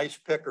with an ice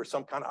pick or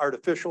some kind of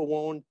artificial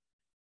wound,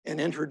 and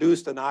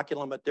introduced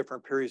inoculum at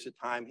different periods of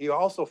time. He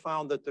also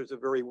found that there's a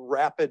very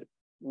rapid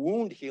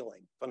wound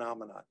healing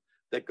phenomenon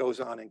that goes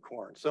on in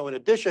corn. So in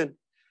addition,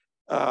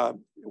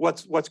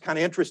 what's kind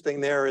of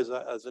interesting there is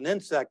as an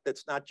insect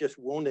that's not just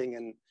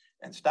wounding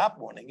and stop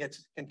wounding,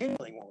 it's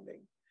continuing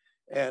wounding.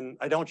 And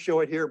I don't show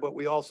it here, but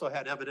we also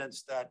had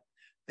evidence that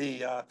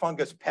the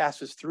fungus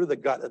passes through the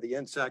gut of the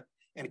insect,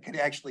 and it can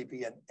actually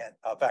be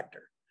a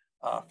vector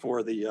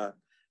for the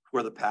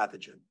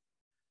pathogen.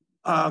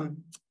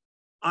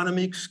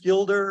 Annemiek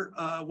Schilder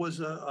was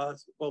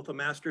both a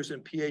master's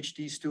and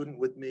PhD student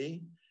with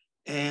me,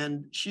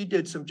 and she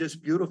did some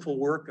just beautiful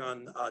work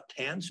on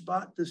tan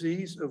spot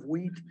disease of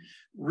wheat,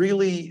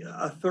 really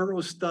a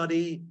thorough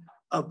study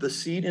of the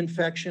seed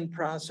infection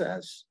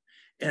process,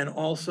 and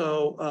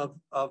also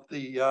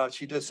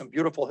she did some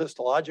beautiful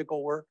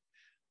histological work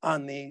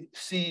on the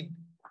seed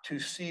to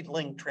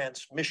seedling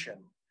transmission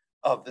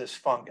of this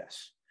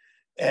fungus.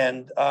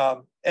 And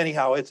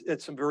anyhow,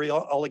 it's some very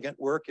elegant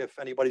work. If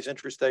anybody's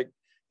interested,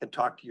 can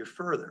talk to you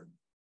further.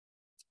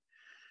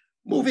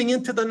 Moving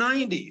into the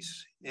 90s,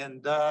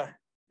 and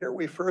here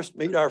we first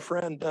meet our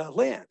friend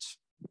Lance,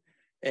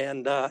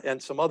 and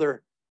some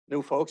other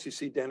new folks. You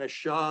see Dennis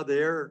Shaw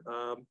there,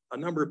 a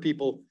number of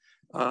people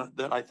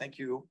that I think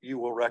you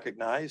will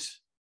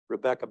recognize.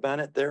 Rebecca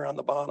Bennett there on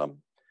the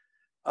bottom.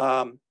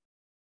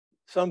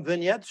 Some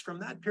vignettes from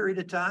that period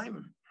of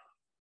time.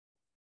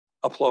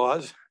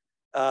 Applause.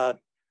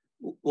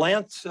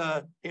 Lance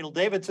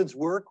Hadel-Davidson's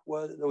work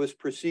was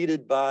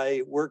preceded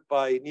by work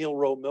by Neil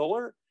Rowe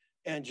Miller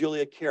and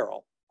Julia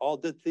Carroll. All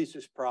did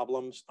thesis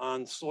problems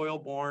on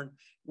soil-borne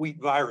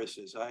wheat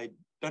viruses. I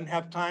didn't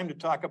have time to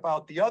talk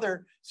about the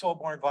other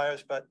soil-borne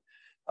virus, but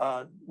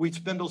wheat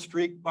spindle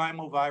streak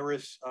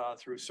biovirus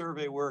through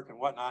survey work and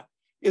whatnot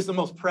is the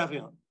most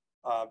prevalent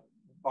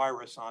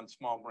virus on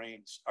small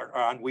grains, or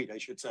on wheat, I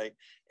should say,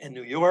 in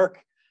New York.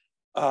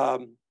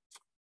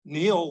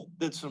 Neil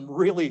did some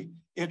really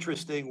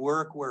interesting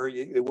work where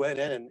it went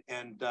in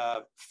and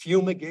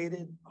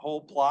fumigated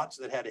whole plots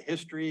that had a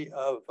history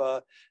of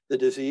the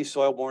disease,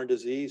 soil-borne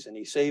disease, and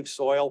he saved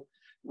soil,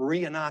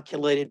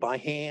 re-inoculated by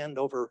hand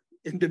over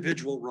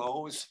individual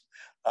rows.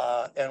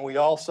 And we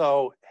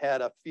also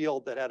had a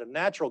field that had a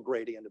natural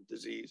gradient of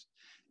disease,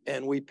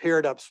 and we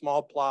paired up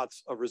small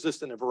plots of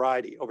resistant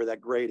variety over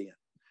that gradient.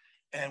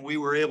 And we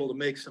were able to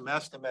make some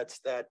estimates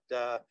that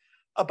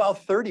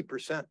about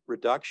 30%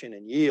 reduction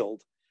in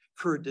yield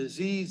for a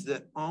disease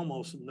that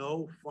almost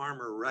no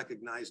farmer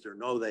recognized or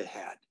know they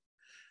had.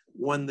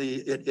 When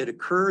it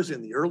occurs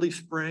in the early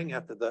spring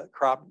after the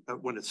crop,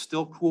 when it's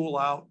still cool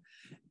out,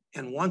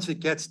 and once it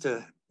gets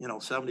to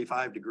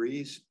 75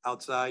 degrees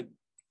outside,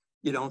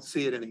 you don't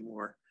see it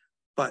anymore.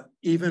 But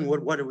even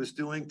with what it was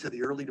doing to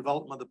the early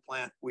development of the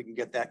plant, we can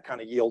get that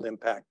kind of yield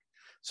impact.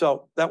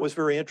 So that was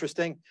very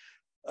interesting.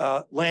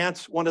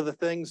 Lance, one of the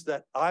things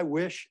that I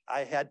wish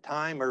I had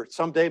time, or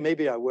someday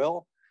maybe I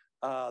will,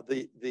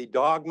 the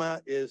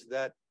dogma is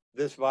that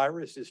this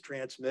virus is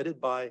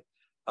transmitted by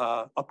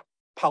a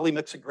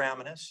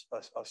polymyxograminous,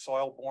 a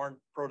soil-borne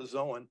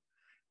protozoan.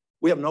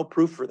 We have no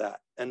proof for that,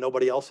 and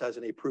nobody else has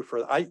any proof for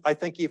that. I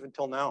think even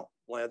till now,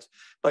 Lance.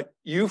 But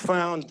you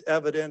found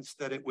evidence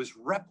that it was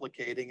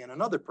replicating in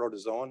another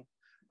protozoan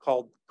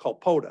called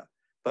POTA,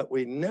 but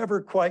we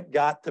never quite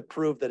got to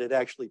prove that it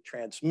actually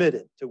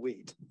transmitted to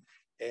wheat.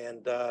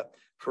 And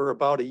for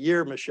about a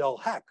year, Michelle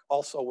Heck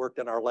also worked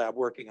in our lab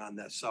working on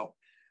this. So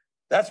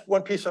that's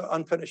one piece of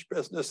unfinished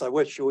business I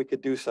wish we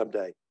could do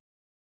someday.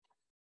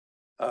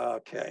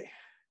 Okay.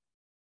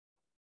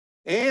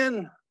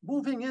 And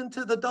moving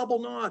into the double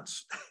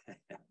knots.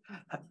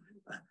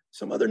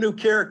 Some other new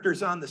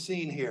characters on the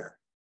scene here.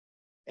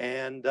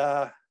 And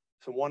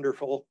some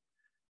wonderful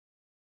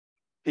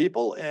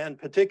people. And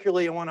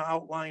particularly I want to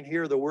outline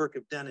here the work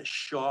of Dennis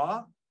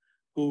Shaw,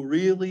 who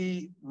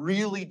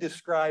really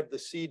described the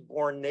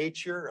seed-borne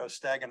nature of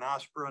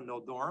Staganospora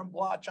nodorum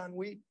blotch on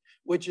wheat,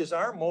 which is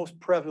our most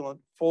prevalent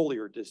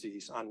foliar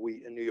disease on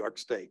wheat in New York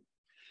State.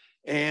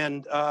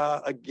 And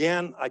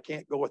again, I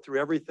can't go through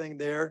everything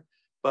there,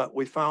 but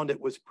we found it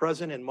was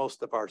present in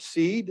most of our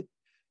seed.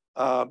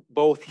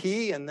 Both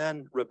he and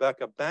then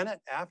Rebecca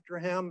Bennett after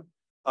him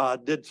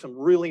did some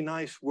really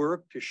nice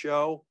work to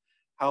show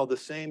how the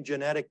same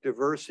genetic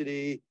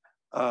diversity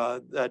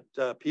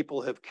that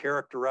people have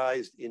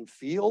characterized in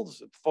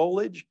fields of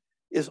foliage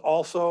is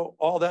also,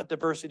 all that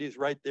diversity is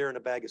right there in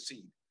a bag of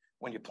seed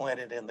when you plant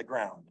it in the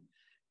ground.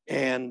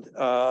 And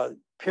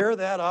pair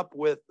that up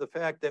with the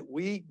fact that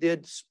we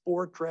did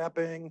spore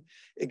trapping,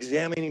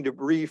 examining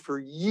debris for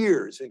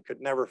years and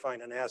could never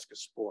find an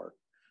ascospore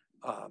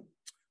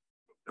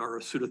or a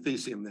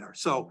pseudothecium there.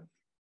 So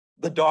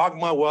the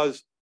dogma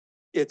was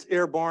it's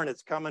airborne,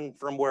 it's coming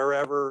from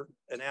wherever,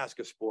 an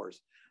ascospores.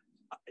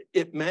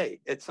 It may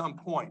at some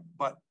point,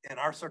 but in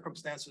our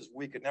circumstances,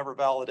 we could never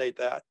validate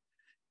that.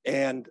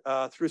 And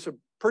through some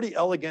pretty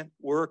elegant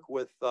work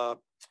with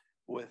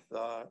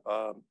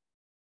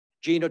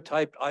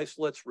genotyped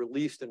isolates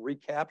released and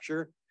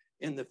recapture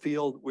in the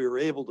field, we were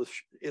able to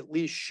at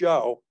least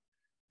show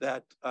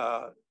that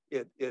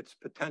it's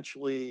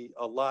potentially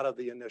a lot of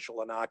the initial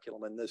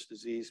inoculum in this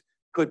disease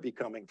could be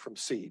coming from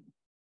seed.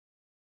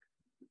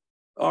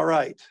 All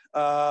right.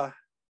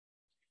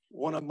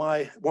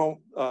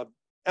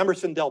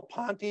 Emerson Del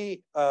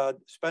Ponte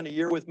spent a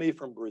year with me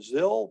from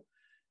Brazil.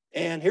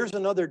 And here's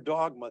another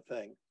dogma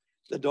thing.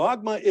 The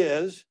dogma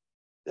is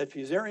that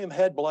Fusarium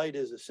head blight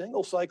is a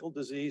single cycle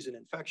disease and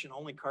infection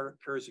only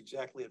occurs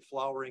exactly at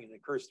flowering and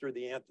occurs through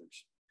the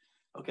anthers.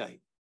 Okay,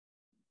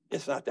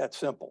 it's not that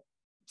simple.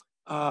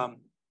 I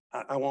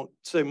won't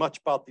say much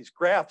about these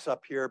graphs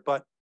up here,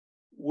 but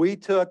we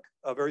took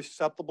a very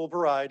susceptible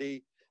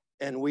variety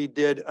and we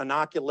did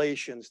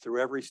inoculations through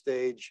every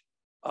stage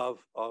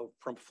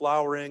from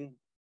flowering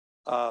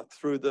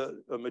through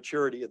the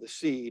maturity of the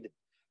seed.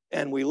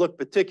 And we looked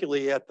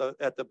particularly at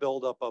the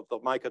buildup of the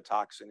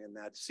mycotoxin in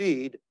that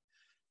seed.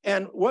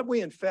 And what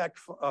we in fact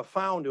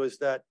found was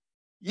that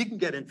you can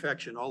get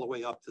infection all the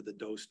way up to the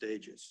dose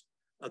stages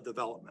of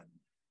development.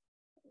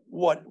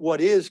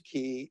 What is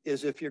key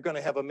is if you're going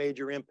to have a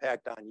major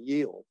impact on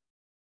yield,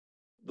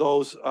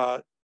 those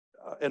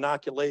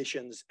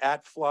inoculations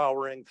at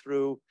flowering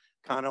through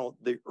kind of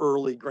the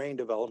early grain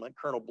development,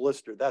 kernel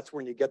blister, that's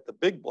when you get the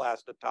big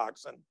blast of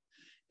toxin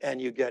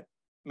and you get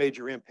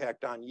major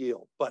impact on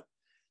yield. But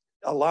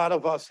a lot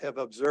of us have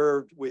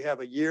observed, we have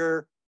a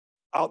year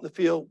out in the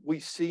field, we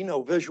see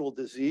no visual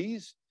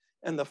disease,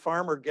 and the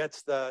farmer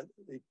gets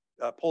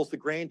pulls the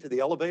grain to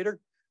the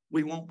elevator,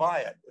 we won't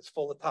buy it. It's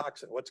full of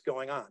toxin. What's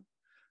going on?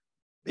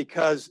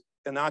 because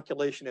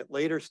inoculation at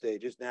later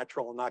stages,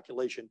 natural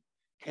inoculation,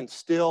 can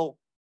still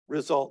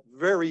result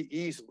very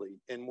easily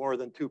in more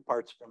than 2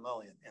 parts per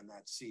million in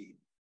that seed.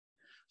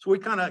 So we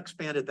kind of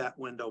expanded that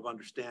window of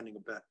understanding a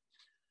bit.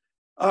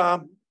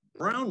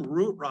 Brown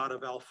root rot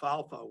of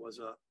alfalfa was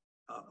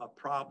a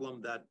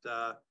problem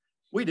that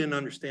we didn't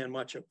understand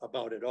much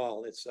about at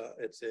all. It's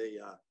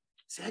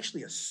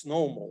actually a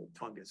snow mold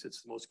fungus.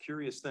 It's the most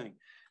curious thing.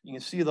 You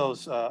can see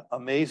those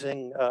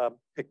amazing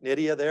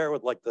pycnidia there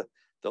with like the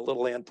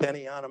little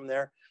antennae on them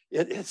there.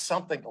 It's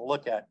something to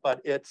look at,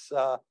 but it's,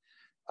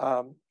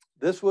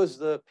 this was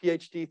the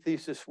PhD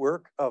thesis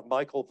work of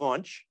Michael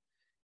Wunsch.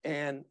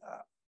 And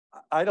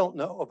I don't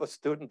know of a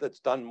student that's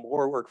done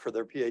more work for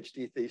their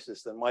PhD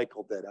thesis than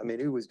Michael did. I mean,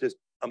 he was just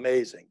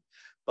amazing.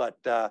 But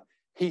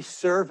he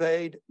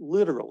surveyed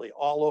literally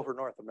all over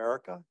North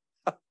America.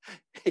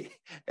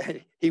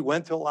 He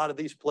went to a lot of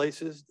these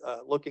places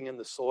looking in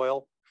the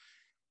soil.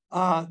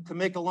 To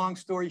make a long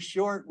story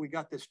short, we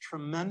got this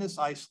tremendous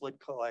isolate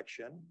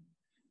collection.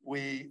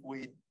 We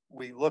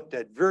looked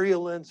at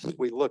virulence,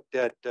 we looked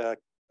at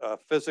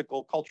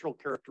physical, cultural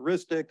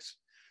characteristics,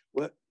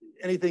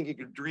 anything you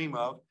could dream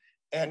of.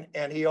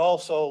 And he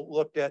also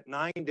looked at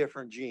 9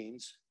 different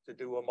genes to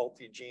do a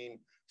multi-gene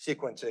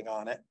sequencing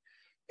on it.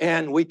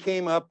 And we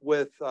came up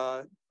with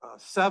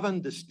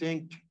 7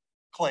 distinct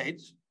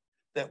clades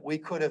that we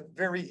could have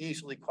very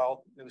easily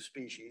called new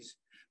species.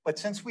 But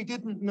since we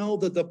didn't know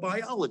that the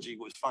biology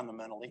was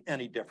fundamentally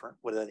any different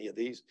with any of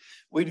these,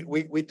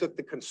 we took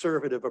the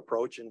conservative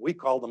approach and we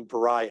called them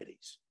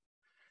varieties.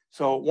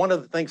 So one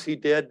of the things he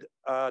did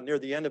near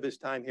the end of his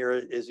time here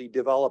is he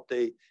developed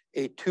a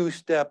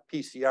 2-step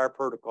PCR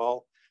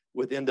protocol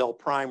with indel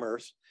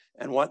primers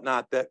and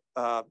whatnot that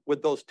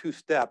with those 2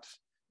 steps,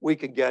 we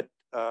could get,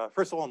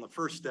 first of all, in the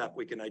first step,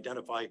 we can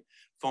identify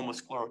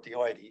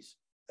Fomasclerotioides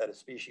at a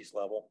species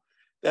level.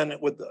 Then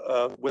with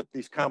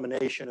these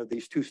combination of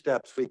these 2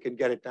 steps, we can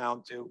get it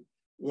down to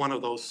one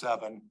of those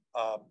 7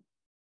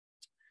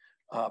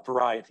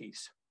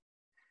 varieties.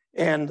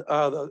 And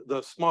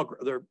the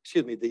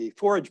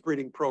forage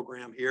breeding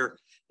program here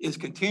is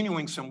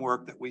continuing some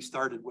work that we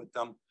started with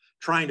them,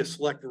 trying to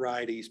select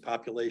varieties,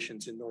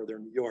 populations in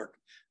northern New York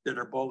that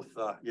are both,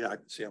 yeah, I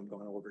can see I'm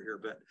going over here a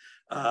bit,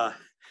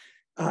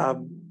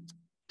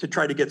 to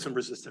try to get some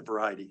resistant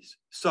varieties.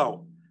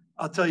 So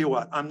I'll tell you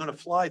what, I'm going to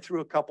fly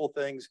through a couple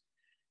things.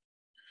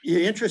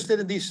 You're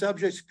interested in these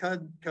subjects,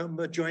 come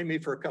join me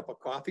for a cup of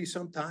coffee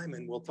sometime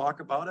and we'll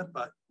talk about it.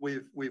 But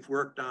we've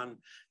worked on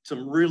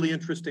some really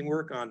interesting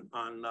work on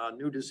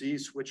new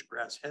disease,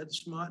 switchgrass head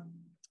smut.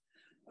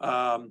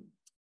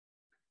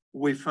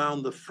 We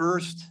found the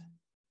first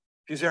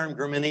Fusarium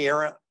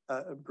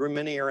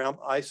graminearum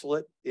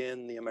isolate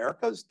in the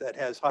Americas that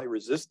has high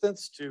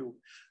resistance to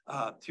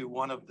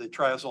one of the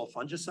triazole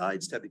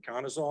fungicides,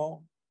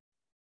 tebuconazole.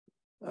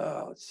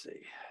 Let's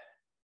see.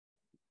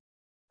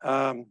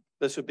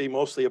 This would be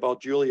mostly about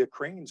Julia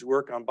Crane's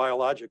work on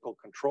biological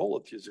control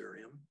of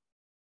Fusarium.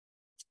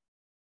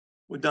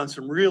 We've done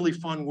some really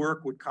fun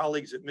work with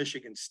colleagues at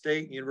Michigan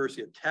State and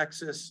University of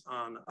Texas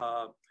on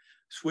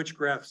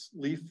switchgrass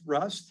leaf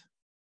rust.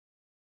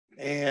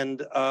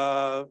 And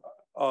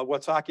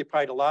what's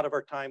occupied a lot of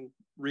our time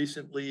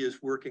recently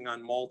is working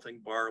on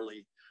malting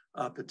barley,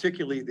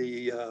 particularly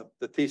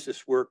the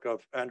thesis work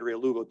of Andrea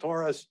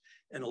Lugo-Torres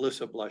and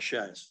Alyssa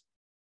Blaches.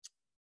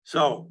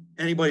 So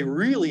anybody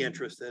really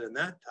interested in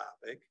that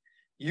topic,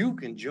 you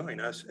can join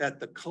us at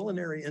the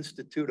Culinary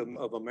Institute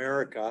of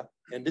America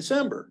in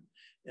December.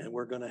 And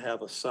we're going to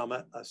have a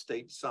summit, a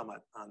state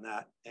summit on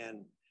that.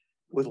 And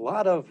with a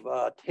lot of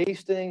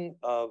tasting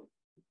of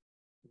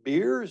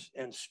beers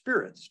and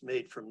spirits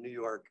made from New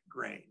York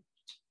grain.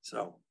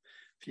 So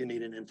if you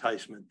need an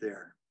enticement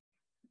there.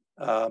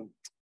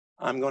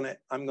 I'm going to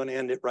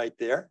end it right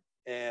there.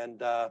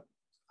 And I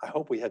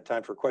hope we had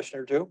time for a question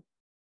or two.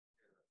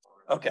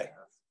 Okay.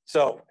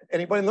 So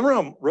anybody in the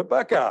room?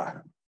 Rebecca.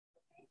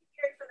 Thank you,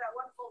 Gary, for that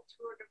wonderful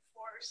tour de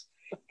force.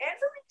 And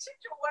for being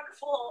such a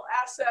wonderful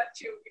asset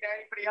to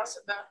anybody else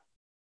in the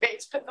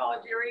Bates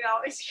pathology arena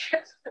all these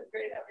years. It's been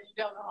great having you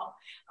down the hall.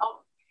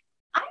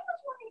 I was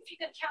wondering if you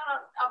could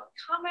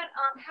comment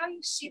on how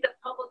you see the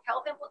public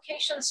health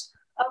implications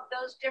of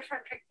those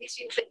different techniques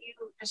that you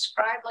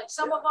described. Like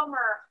some of them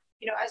are,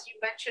 as you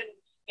mentioned,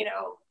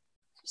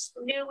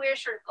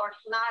 newish or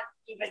not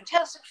even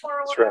tested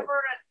for or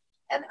whatever. Right.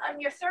 And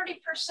on your 30%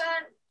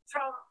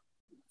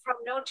 from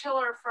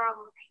no-tiller, from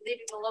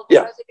leaving the local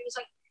residues,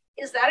 like,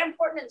 is that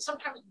important? And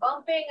sometimes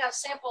bumping a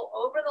sample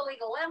over the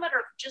legal limit,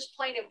 or just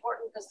plain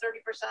important because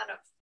 30% of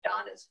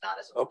done is not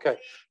as important?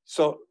 Okay,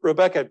 so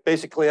Rebecca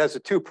basically has a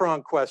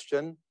 2-pronged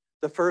question.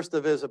 The first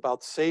of it is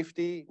about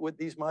safety with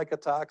these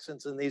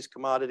mycotoxins and these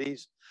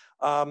commodities.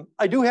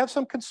 I do have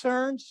some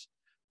concerns,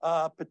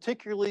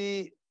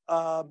 particularly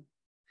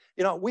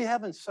we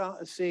haven't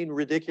seen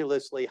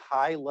ridiculously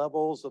high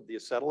levels of the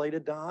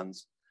acetylated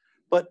DONs,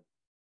 but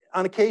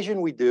on occasion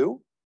we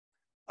do.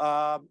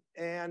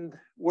 And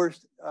we're,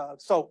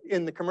 so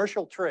in the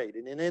commercial trade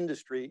and in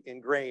industry, in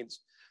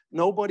grains,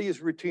 nobody is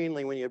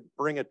routinely, when you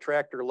bring a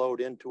tractor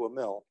load into a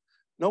mill,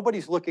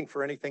 nobody's looking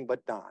for anything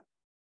but Don.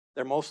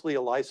 They're mostly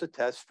ELISA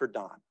tests for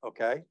Don,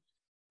 okay?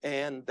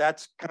 And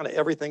that's kind of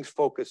everything's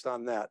focused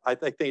on that. I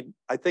think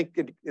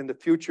in the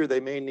future, they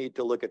may need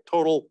to look at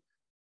total,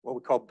 what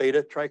we call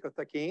beta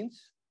trichothecenes.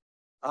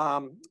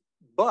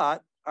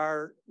 But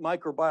our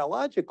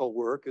microbiological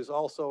work is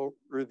also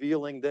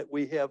revealing that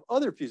we have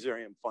other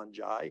fusarium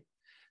fungi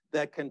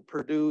that can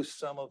produce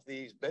some of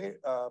these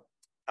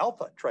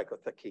alpha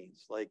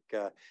trichothecenes, like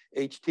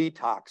HT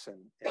toxin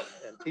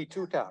and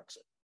T2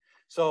 toxin.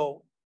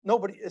 So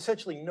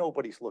essentially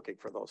nobody's looking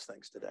for those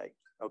things today,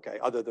 okay,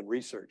 other than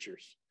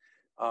researchers.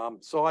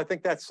 So I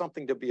think that's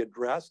something to be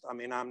addressed. I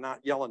mean, I'm not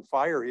yelling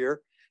fire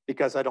here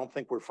because I don't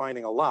think we're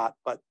finding a lot,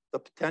 but the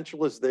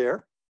potential is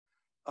there.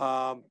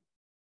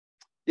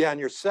 Yeah, and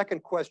your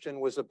second question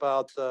was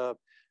about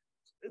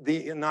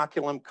the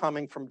inoculum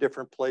coming from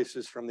different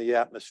places, from the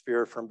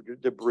atmosphere, from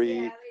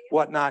debris,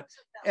 whatnot.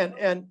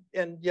 And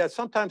yeah,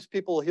 sometimes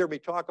people hear me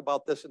talk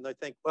about this and they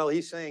think, well,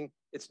 he's saying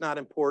it's not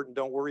important,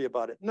 don't worry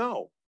about it.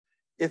 No,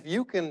 if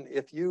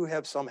you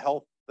have some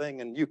health thing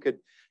and you could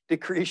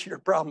decrease your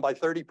problem by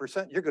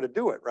 30%, you're going to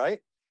do it, right?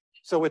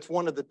 So it's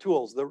one of the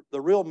tools.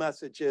 The real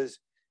message is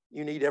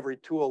you need every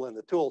tool in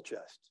the tool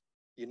chest.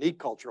 You need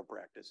cultural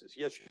practices.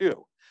 Yes, you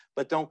do.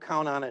 But don't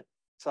count on it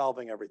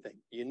solving everything.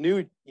 You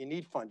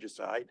need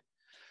fungicide.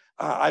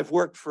 I've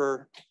worked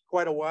for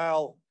quite a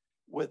while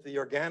with the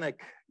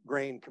organic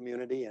grain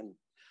community, and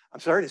I'm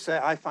sorry to say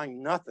I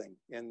find nothing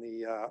in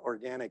the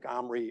organic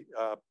OMRI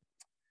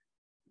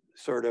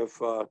sort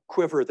of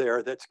quiver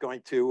there that's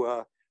going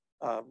to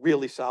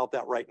really solve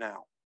that right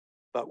now.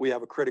 But we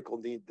have a critical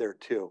need there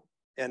too.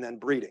 And then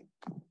breeding.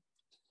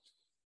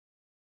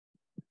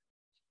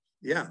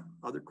 Yeah,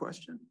 other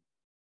question?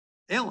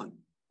 Alan.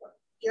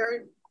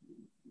 Gary,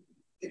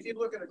 if you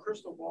look at a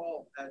crystal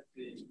ball at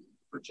the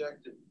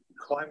projected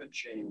climate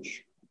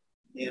change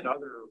in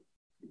other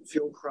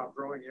field crop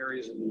growing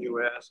areas in the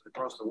U.S. and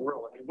across the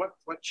world, I mean,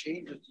 what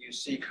changes do you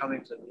see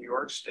coming to New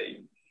York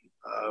State?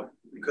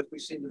 Because we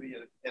seem to be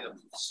in a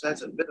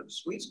sense a bit of a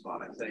sweet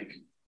spot, I think.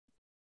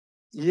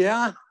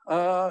 Yeah,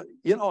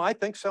 I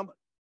think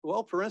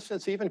well, for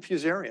instance, even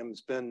fusarium's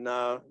been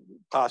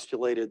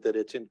postulated that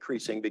it's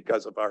increasing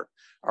because of our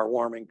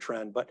warming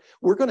trend. But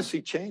we're going to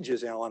see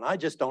changes, Alan. I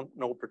just don't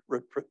know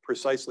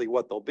precisely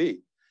what they'll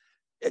be.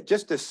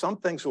 Just as some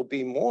things will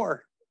be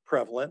more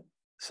prevalent,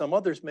 some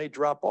others may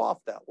drop off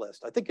that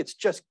list. I think it's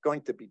just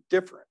going to be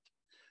different.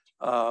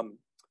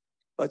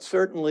 But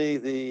certainly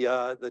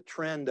the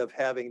trend of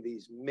having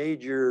these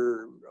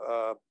major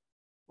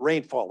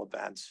rainfall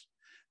events,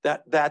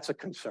 that's a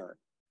concern.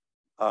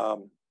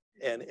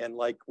 And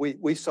like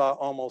we saw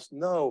almost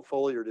no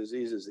foliar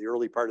diseases the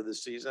early part of the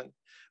season.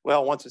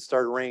 Well, once it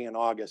started raining in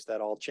August, that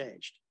all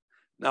changed.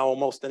 Now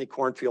almost any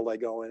cornfield I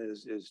go in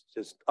is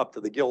just up to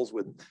the gills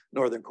with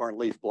northern corn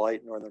leaf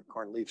blight, northern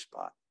corn leaf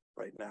spot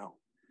right now.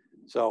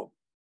 So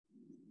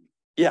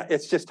yeah,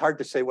 it's just hard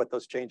to say what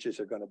those changes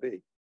are going to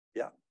be.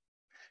 Yeah.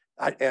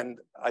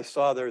 I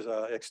saw there's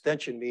an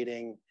extension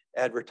meeting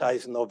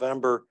advertised in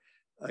November.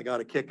 I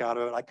got a kick out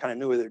of it. I kind of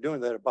knew they're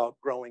doing that about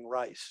growing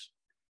rice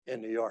in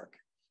New York.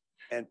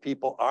 And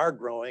people are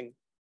growing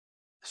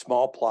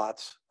small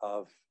plots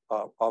of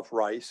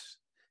rice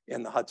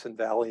in the Hudson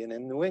Valley and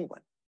in New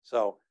England.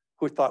 So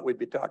who thought we'd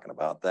be talking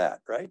about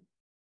that, right?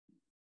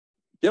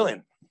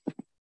 Gillian.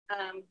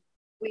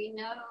 We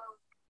know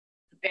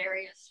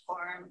various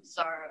forms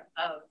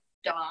of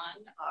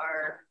dawn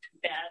are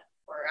bad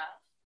for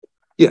us.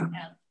 Yeah.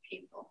 As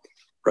people.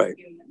 Right.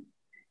 Humans.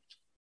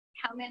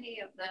 How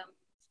many of them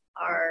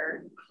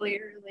are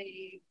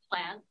clearly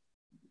plant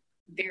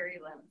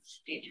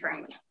virulence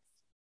determinants?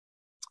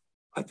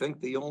 I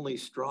think the only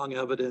strong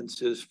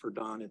evidence is for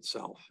Dawn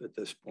itself at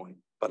this point,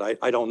 but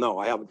I don't know.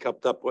 I haven't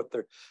kept up what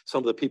some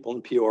of the people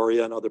in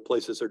Peoria and other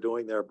places are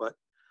doing there, but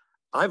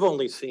I've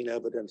only seen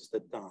evidence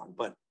that Dawn,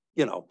 but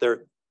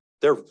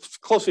they're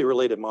closely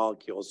related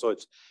molecules, so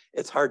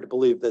it's hard to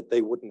believe that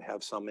they wouldn't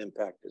have some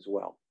impact as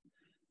well.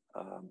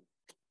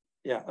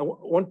 Yeah,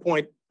 one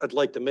point I'd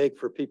like to make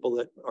for people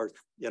that are,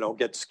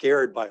 get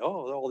scared by,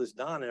 all this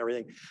Dawn and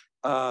everything.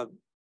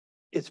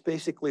 It's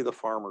basically the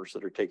farmers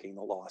that are taking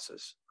the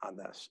losses on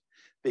this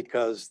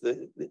because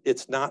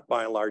it's not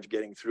by and large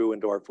getting through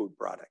into our food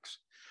products.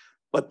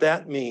 But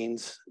that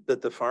means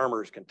that the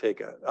farmers can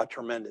take a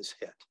tremendous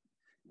hit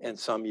in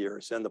some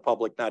years and the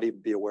public not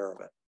even be aware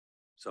of it.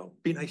 So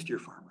be nice to your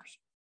farmers.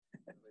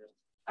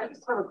 I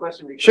just have a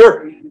question.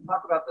 Sure. You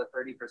talk about the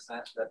 30%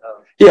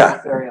 of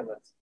fusarium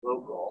that's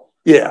local.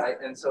 Yeah. Right?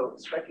 And so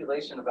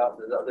speculation about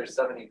the other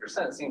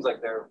 70% seems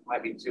like there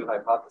might be two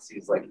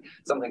hypotheses, like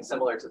something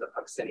similar to the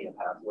Puccinia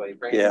pathway,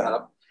 bringing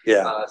up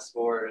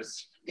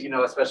spores,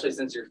 especially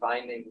since you're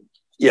finding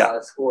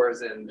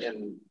spores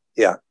in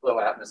low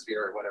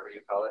atmosphere or whatever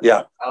you call it.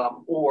 Yeah.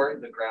 Or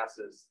the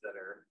grasses that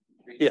are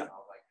regional,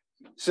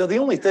 So the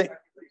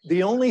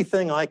only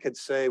thing I could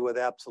say with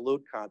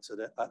absolute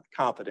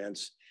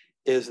confidence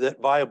is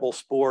that viable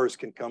spores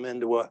can come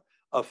into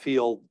a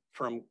field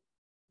from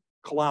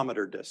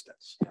kilometer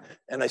distance.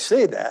 And I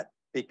say that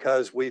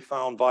because we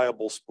found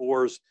viable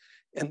spores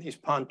in these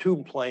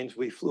pontoon planes,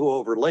 we flew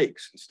over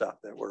lakes and stuff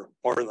that were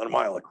more than a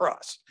mile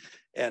across.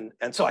 And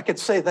so I could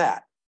say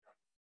that.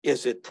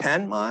 Is it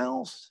 10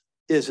 miles?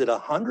 Is it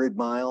 100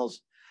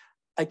 miles?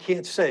 I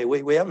can't say.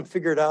 We haven't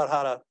figured out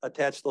how to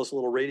attach those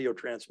little radio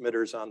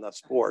transmitters on the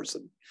spores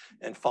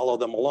and follow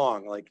them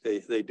along like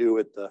they do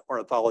at the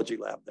ornithology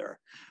lab there.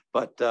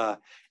 But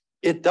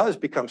it does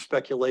become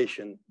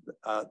speculation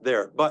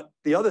there. But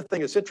the other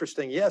thing is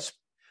interesting, yes,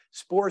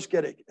 spores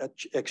get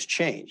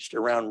exchanged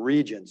around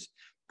regions,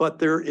 but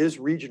there is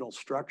regional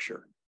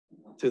structure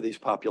to these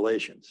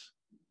populations.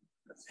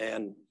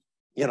 And,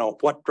 you know,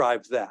 what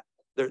drives that?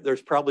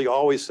 There's probably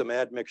always some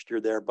admixture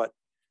there, but,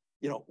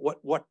 you know,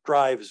 what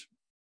drives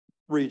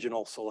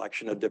regional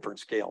selection at different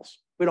scales?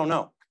 We don't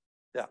know.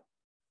 Yeah.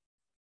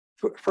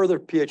 Further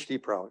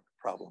PhD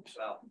problems.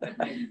 Well,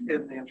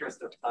 in the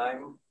interest of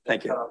time,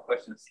 thank you.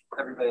 Questions.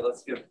 Everybody,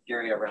 let's give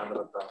Gary a round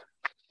of applause.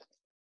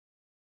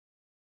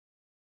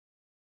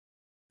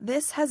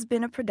 This has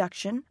been a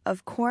production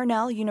of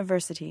Cornell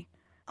University,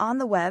 on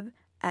the web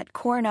at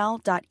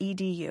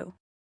cornell.edu.